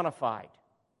personified.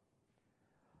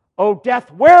 O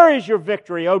death, where is your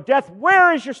victory? O death,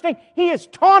 where is your sting? He is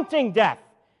taunting death.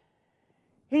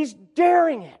 He's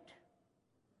daring it.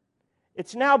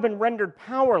 It's now been rendered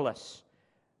powerless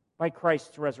by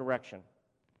Christ's resurrection.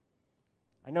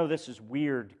 I know this is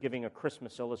weird, giving a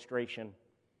Christmas illustration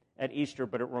at Easter,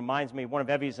 but it reminds me of one of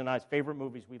Evie's and I's favorite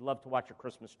movies. We love to watch A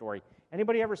Christmas Story.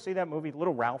 Anybody ever see that movie,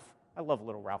 Little Ralph? I love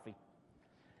Little Ralphie.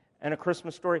 And A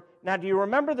Christmas Story. Now, do you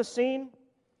remember the scene?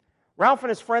 Ralph and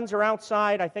his friends are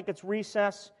outside. I think it's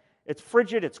recess. It's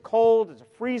frigid, it's cold, it's a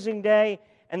freezing day,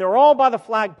 and they're all by the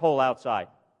flagpole outside.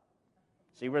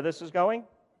 See where this is going?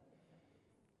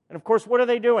 And of course, what are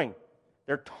they doing?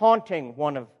 They're taunting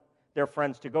one of their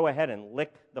friends to go ahead and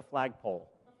lick the flagpole.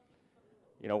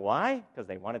 You know why? Because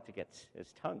they wanted to get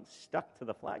his tongue stuck to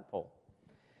the flagpole.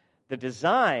 The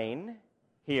design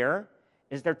here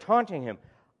is they're taunting him.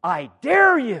 I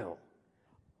dare you.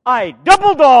 I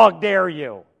double dog dare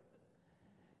you.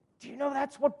 Do you know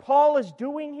that's what Paul is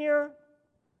doing here?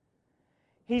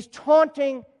 He's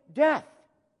taunting death.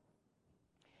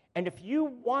 And if you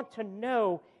want to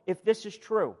know if this is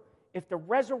true, if the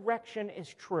resurrection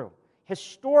is true,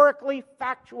 historically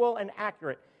factual and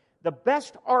accurate, the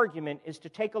best argument is to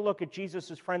take a look at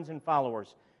Jesus' friends and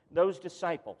followers, those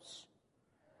disciples,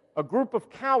 a group of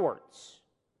cowards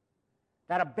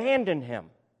that abandoned him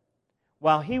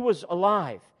while he was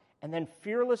alive and then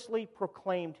fearlessly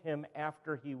proclaimed him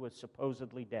after he was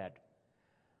supposedly dead.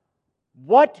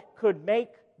 What could make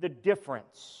the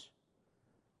difference?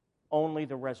 Only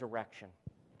the resurrection.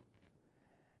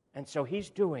 And so here's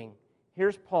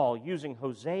Paul using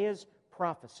Hosea's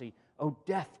prophecy. O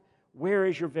death, where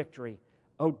is your victory?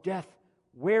 O death,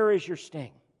 where is your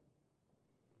sting?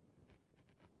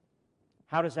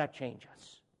 How does that change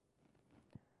us?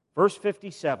 Verse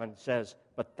 57 says,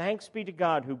 but thanks be to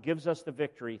God who gives us the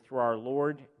victory through our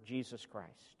Lord Jesus Christ.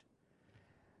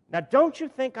 Now, don't you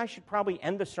think I should probably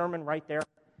end the sermon right there?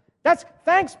 That's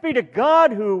thanks be to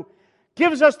God who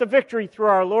gives us the victory through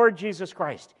our Lord Jesus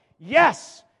Christ.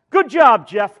 Yes! Good job,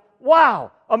 Jeff.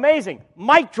 Wow, amazing.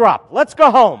 Mic drop. Let's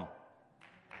go home.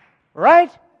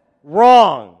 Right?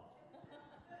 Wrong.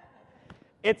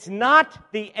 It's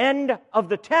not the end of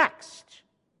the text.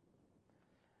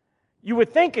 You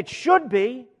would think it should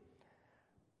be,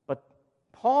 but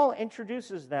Paul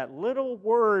introduces that little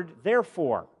word,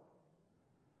 therefore,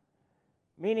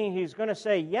 meaning he's going to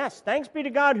say, yes, thanks be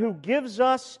to God who gives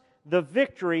us the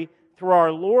victory through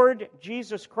our Lord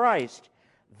Jesus Christ.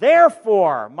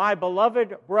 Therefore, my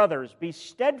beloved brothers, be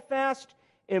steadfast,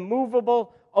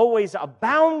 immovable, always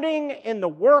abounding in the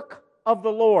work of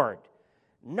the Lord,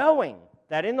 knowing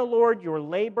that in the Lord your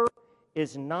labor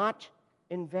is not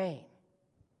in vain.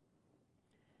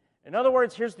 In other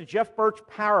words, here's the Jeff Birch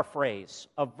paraphrase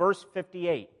of verse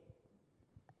 58.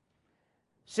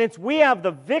 Since we have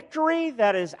the victory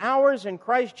that is ours in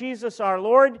Christ Jesus our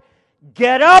Lord,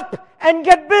 get up and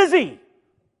get busy.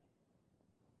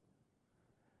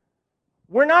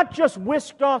 We're not just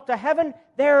whisked off to heaven.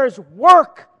 There is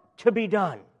work to be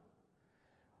done.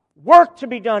 Work to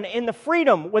be done in the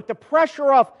freedom, with the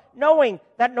pressure of knowing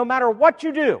that no matter what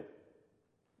you do,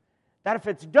 that if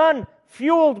it's done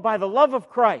fueled by the love of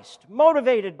Christ,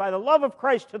 motivated by the love of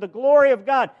Christ to the glory of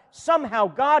God, somehow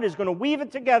God is going to weave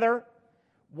it together,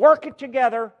 work it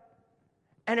together,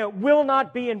 and it will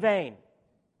not be in vain.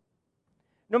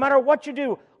 No matter what you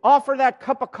do, offer that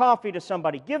cup of coffee to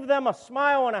somebody. Give them a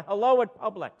smile and a hello at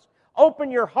Publix. Open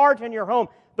your heart and your home.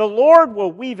 The Lord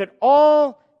will weave it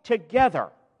all together.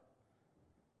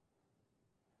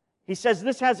 He says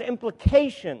this has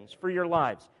implications for your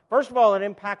lives. First of all, it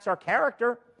impacts our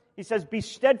character. He says, be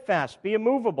steadfast, be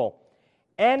immovable,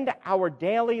 and our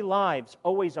daily lives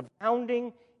always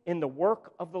abounding in the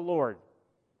work of the Lord.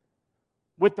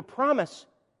 With the promise,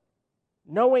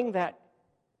 knowing that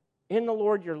in the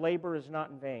Lord your labor is not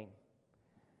in vain.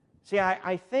 See,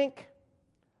 I think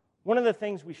one of the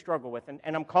things we struggle with,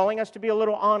 and I'm calling us to be a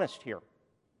little honest here,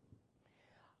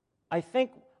 I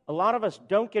think a lot of us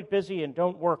don't get busy and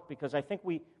don't work because I think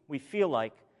we feel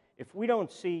like if we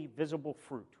don't see visible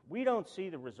fruit, we don't see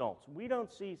the results, we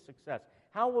don't see success,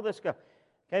 how will this go?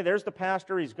 Okay, there's the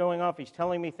pastor, he's going off, he's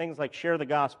telling me things like share the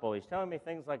gospel, he's telling me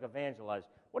things like evangelize.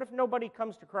 What if nobody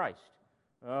comes to Christ?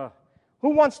 Who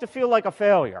wants to feel like a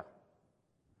failure?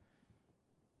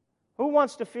 Who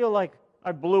wants to feel like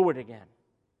I blew it again?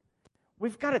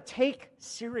 We've got to take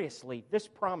seriously this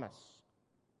promise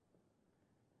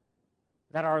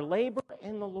that our labor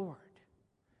in the Lord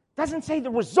doesn't say the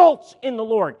results in the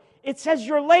Lord. It says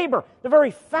your labor, the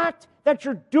very fact that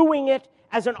you're doing it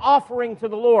as an offering to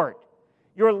the Lord.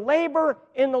 Your labor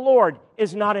in the Lord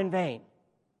is not in vain.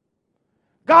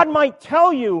 God might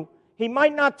tell you, He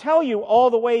might not tell you all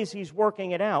the ways He's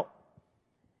working it out,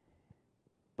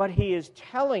 but He is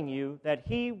telling you that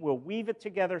He will weave it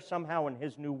together somehow in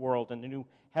His new world, in the new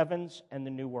heavens and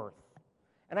the new earth.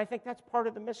 And I think that's part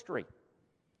of the mystery.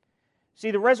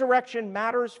 See, the resurrection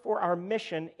matters for our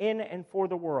mission in and for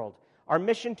the world, our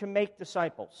mission to make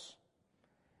disciples.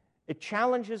 It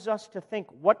challenges us to think,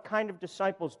 what kind of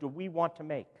disciples do we want to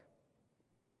make?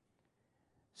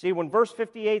 See, when verse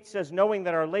 58 says, knowing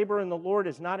that our labor in the Lord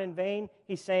is not in vain,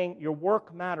 he's saying your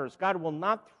work matters. God will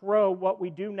not throw what we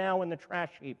do now in the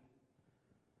trash heap.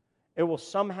 It will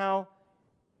somehow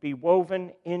be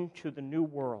woven into the new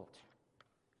world.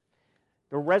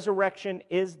 The resurrection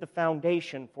is the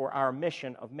foundation for our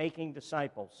mission of making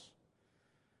disciples.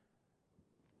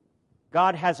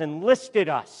 God has enlisted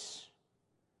us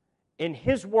in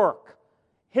His work,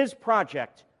 His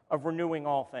project of renewing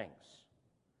all things.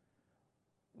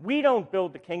 We don't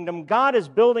build the kingdom. God is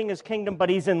building His kingdom, but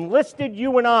He's enlisted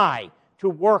you and I to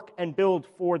work and build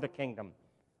for the kingdom.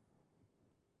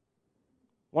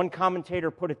 One commentator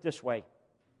put it this way: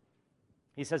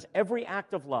 He says, every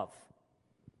act of love,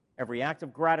 every act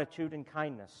of gratitude and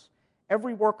kindness,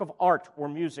 every work of art or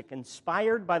music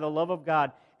inspired by the love of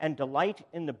God and delight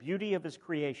in the beauty of His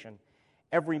creation,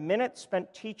 every minute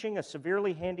spent teaching a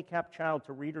severely handicapped child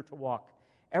to read or to walk,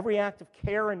 every act of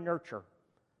care and nurture,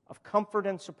 of comfort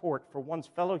and support for one's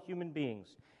fellow human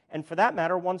beings, and for that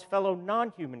matter, one's fellow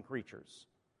non-human creatures,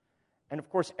 and of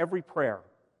course, every prayer,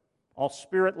 all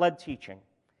Spirit-led teaching,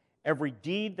 every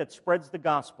deed that spreads the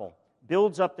gospel,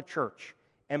 builds up the church,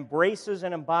 embraces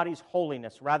and embodies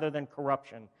holiness rather than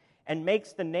corruption, and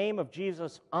makes the name of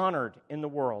Jesus honored in the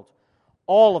world.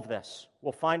 All of this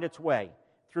will find its way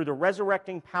through the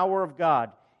resurrecting power of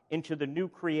God into the new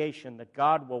creation that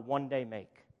God will one day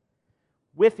make.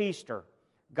 With Easter,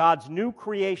 God's new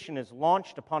creation is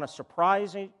launched upon a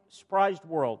surprised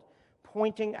world,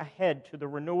 pointing ahead to the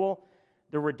renewal,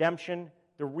 the redemption,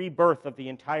 the rebirth of the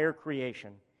entire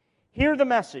creation. Hear the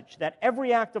message that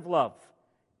every act of love,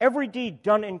 every deed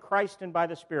done in Christ and by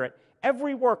the Spirit,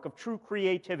 every work of true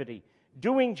creativity,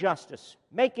 doing justice,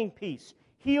 making peace,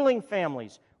 healing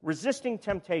families, resisting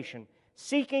temptation,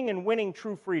 seeking and winning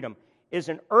true freedom, is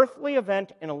an earthly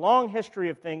event in a long history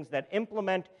of things that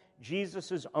implement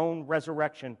Jesus' own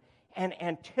resurrection and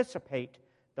anticipate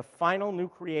the final new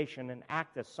creation and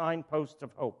act as signposts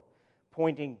of hope,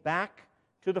 pointing back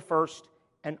to the first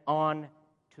and on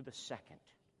to the second.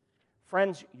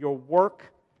 Friends, your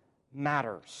work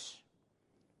matters.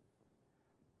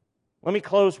 Let me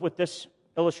close with this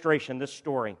illustration, this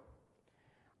story.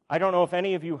 I don't know if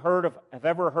any of you have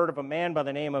ever heard of a man by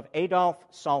the name of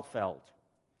Adolf Saalfeld.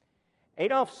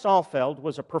 Adolf Saalfeld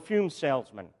was a perfume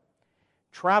salesman,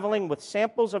 traveling with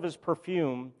samples of his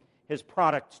perfume, his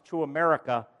product, to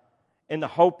America in the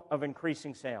hope of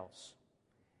increasing sales.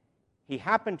 He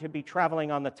happened to be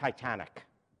traveling on the Titanic.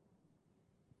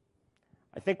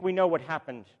 I think we know what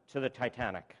happened to the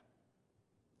Titanic.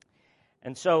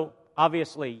 And so,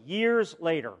 obviously, years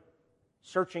later,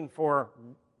 searching for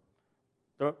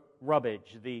the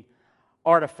rubbish, the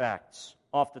artifacts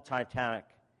off the Titanic,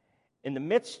 in the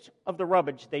midst of the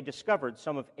rubbish, they discovered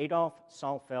some of Adolf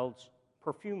Saalfeld's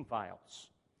perfume vials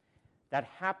that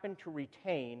happened to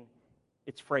retain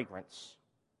its fragrance.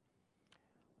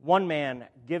 One man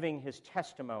giving his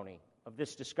testimony of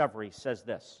this discovery says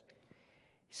this.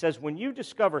 He says, when you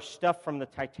discover stuff from the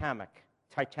Titanic,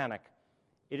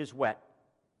 it is wet,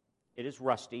 it is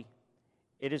rusty,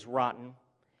 it is rotten,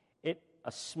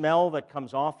 a smell that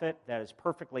comes off it that is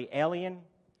perfectly alien,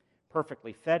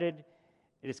 perfectly fetid.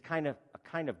 It is a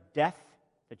kind of death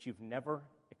that you've never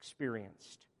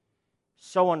experienced.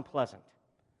 So unpleasant.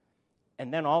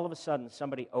 And then all of a sudden,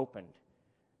 somebody opened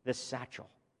this satchel,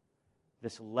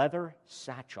 this leather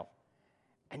satchel,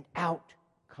 and out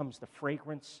comes the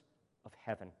fragrance of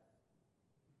heaven.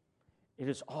 It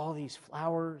is all these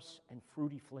flowers and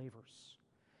fruity flavors.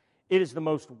 It is the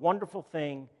most wonderful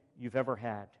thing you've ever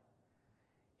had.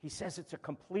 He says it's a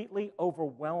completely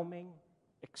overwhelming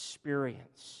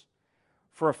experience.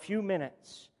 For a few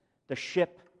minutes, the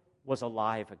ship was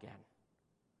alive again.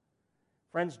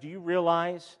 Friends, do you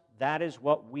realize that is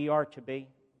what we are to be?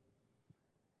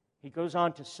 He goes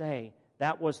on to say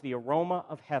that was the aroma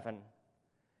of heaven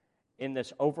in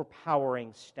this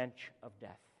overpowering stench of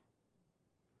death.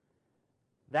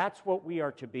 That's what we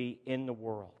are to be in the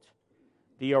world.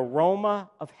 The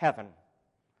aroma of heaven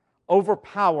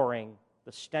overpowering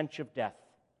the stench of death.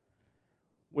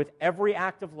 With every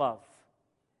act of love,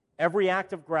 every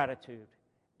act of gratitude,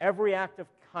 every act of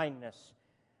kindness,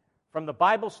 from the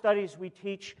Bible studies we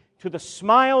teach, to the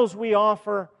smiles we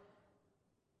offer,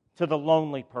 to the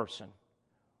lonely person.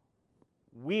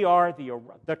 We are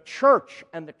the church,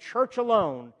 and the church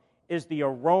alone is the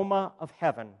aroma of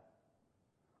heaven,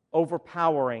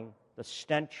 overpowering the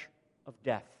stench of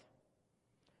death.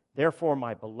 Therefore,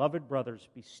 my beloved brothers,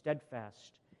 be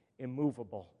steadfast,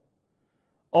 immovable,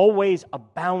 always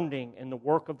abounding in the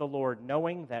work of the Lord,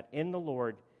 knowing that in the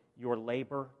Lord your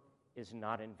labor is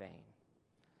not in vain.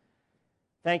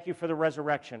 Thank you for the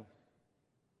resurrection.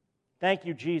 Thank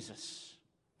you, Jesus,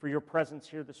 for your presence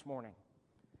here this morning.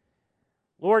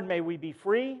 Lord, may we be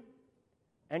free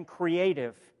and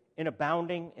creative in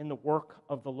abounding in the work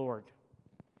of the Lord.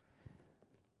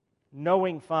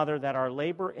 Knowing, Father, that our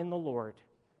labor in the Lord,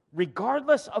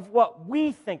 regardless of what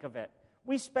we think of it,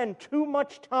 we spend too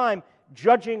much time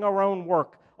judging our own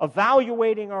work,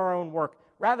 evaluating our own work,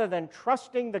 rather than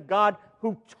trusting the God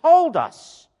who told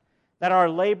us that our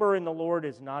labor in the Lord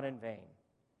is not in vain.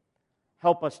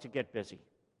 Help us to get busy.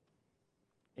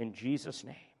 In Jesus'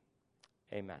 name,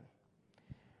 amen.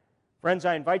 Friends,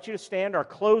 I invite you to stand. Our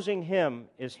closing hymn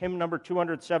is hymn number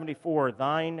 274,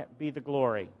 Thine Be the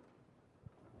Glory.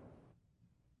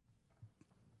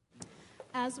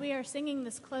 As we are singing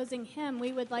this closing hymn,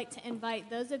 we would like to invite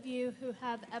those of you who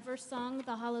have ever sung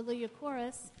the Hallelujah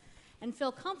Chorus and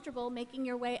feel comfortable making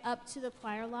your way up to the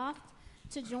choir loft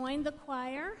to join the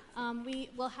choir. We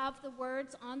will have the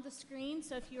words on the screen,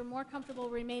 so if you're more comfortable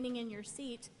remaining in your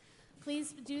seat,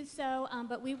 please do so,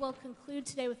 but we will conclude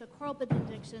today with a choral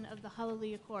benediction of the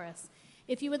Hallelujah Chorus.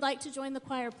 If you would like to join the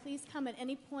choir, please come at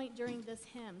any point during this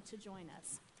hymn to join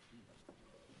us.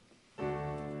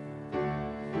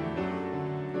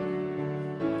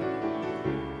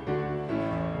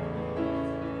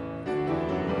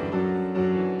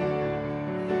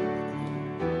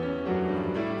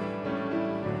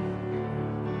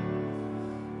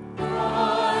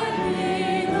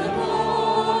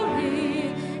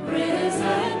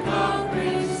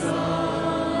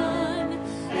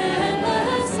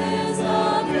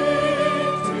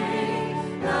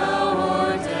 Thou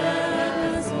art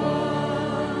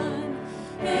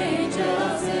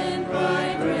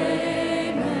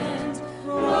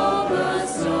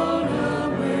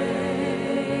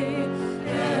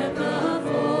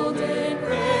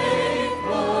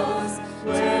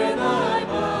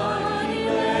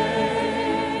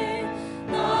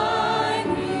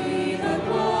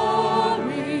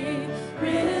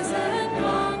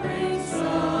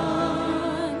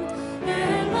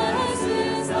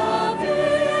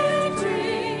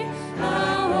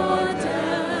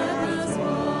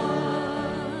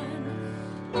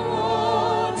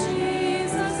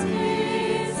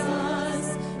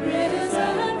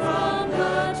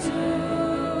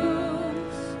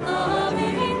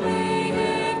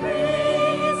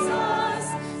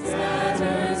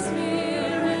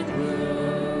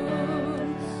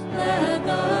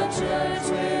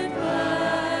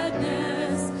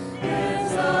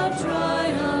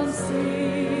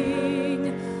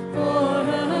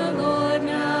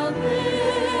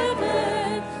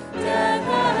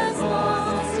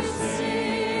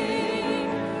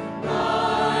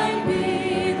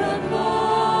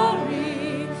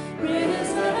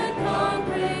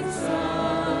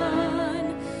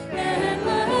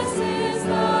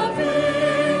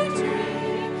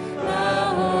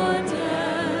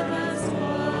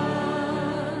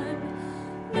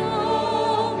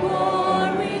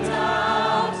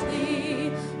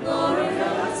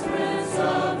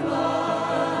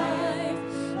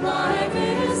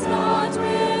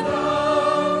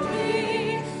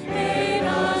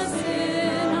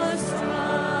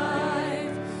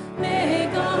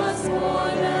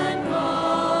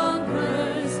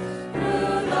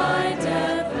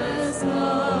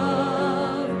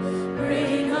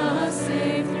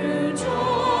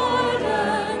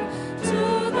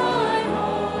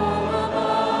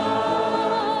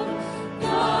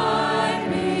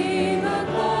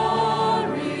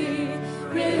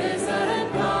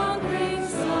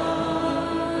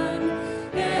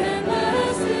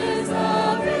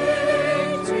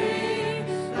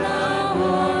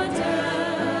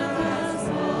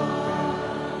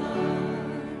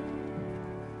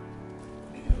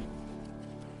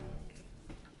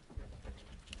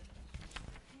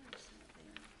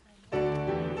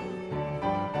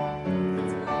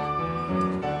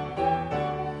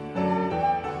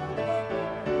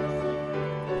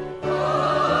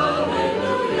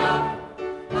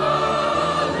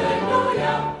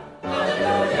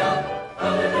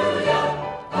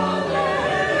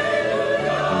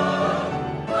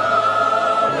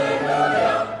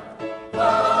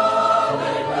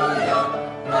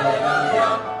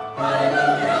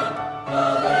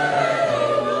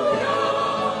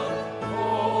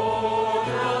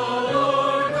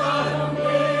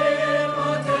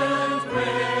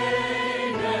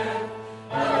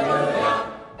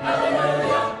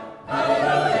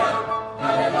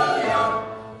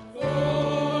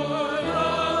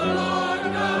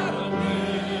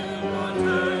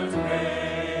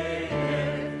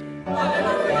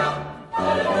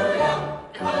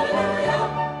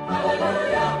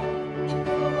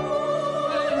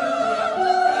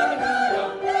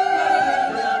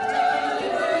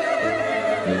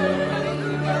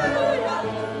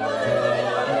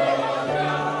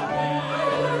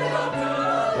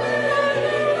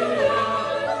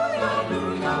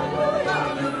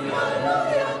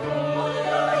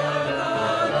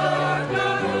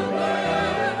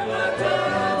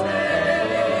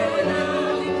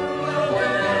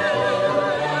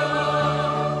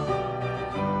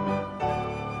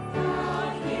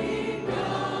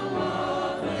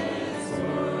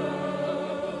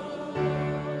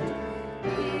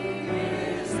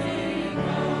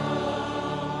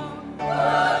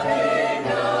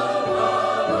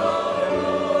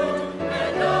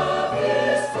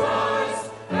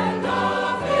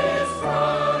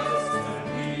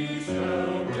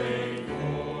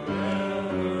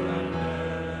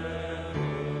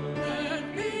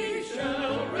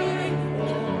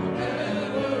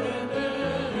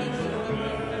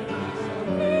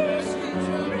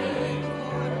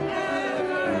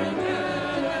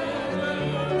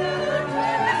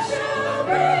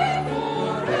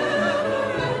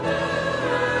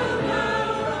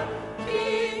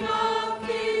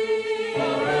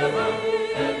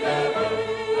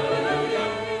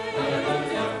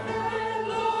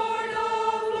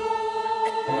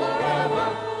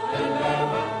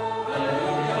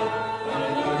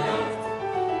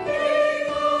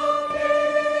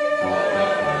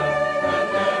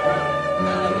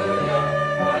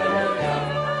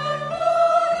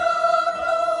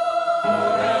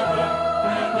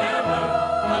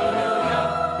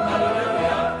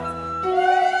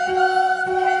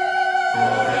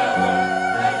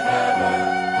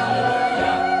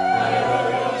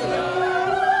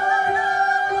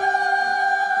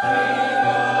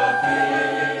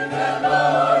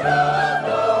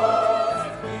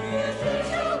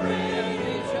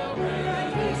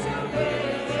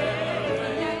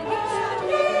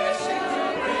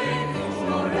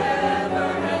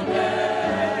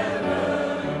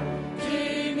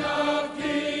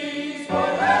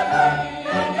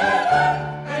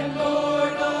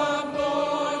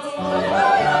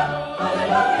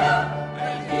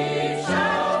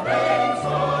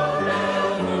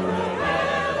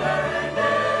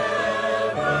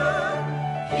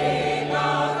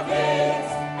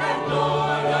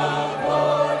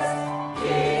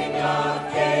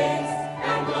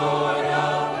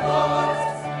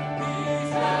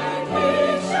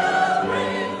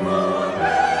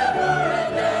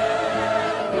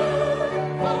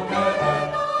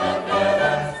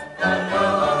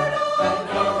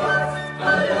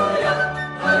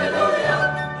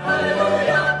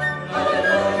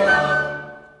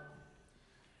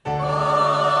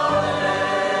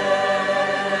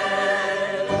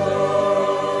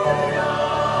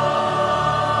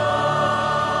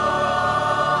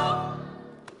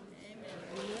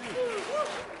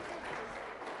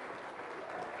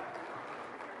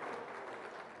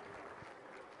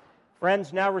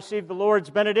Friends, now receive the Lord's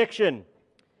benediction.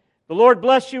 The Lord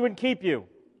bless you and keep you.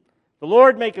 The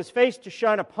Lord make His face to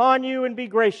shine upon you and be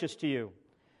gracious to you.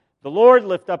 The Lord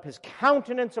lift up His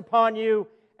countenance upon you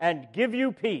and give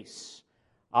you peace.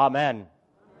 Amen.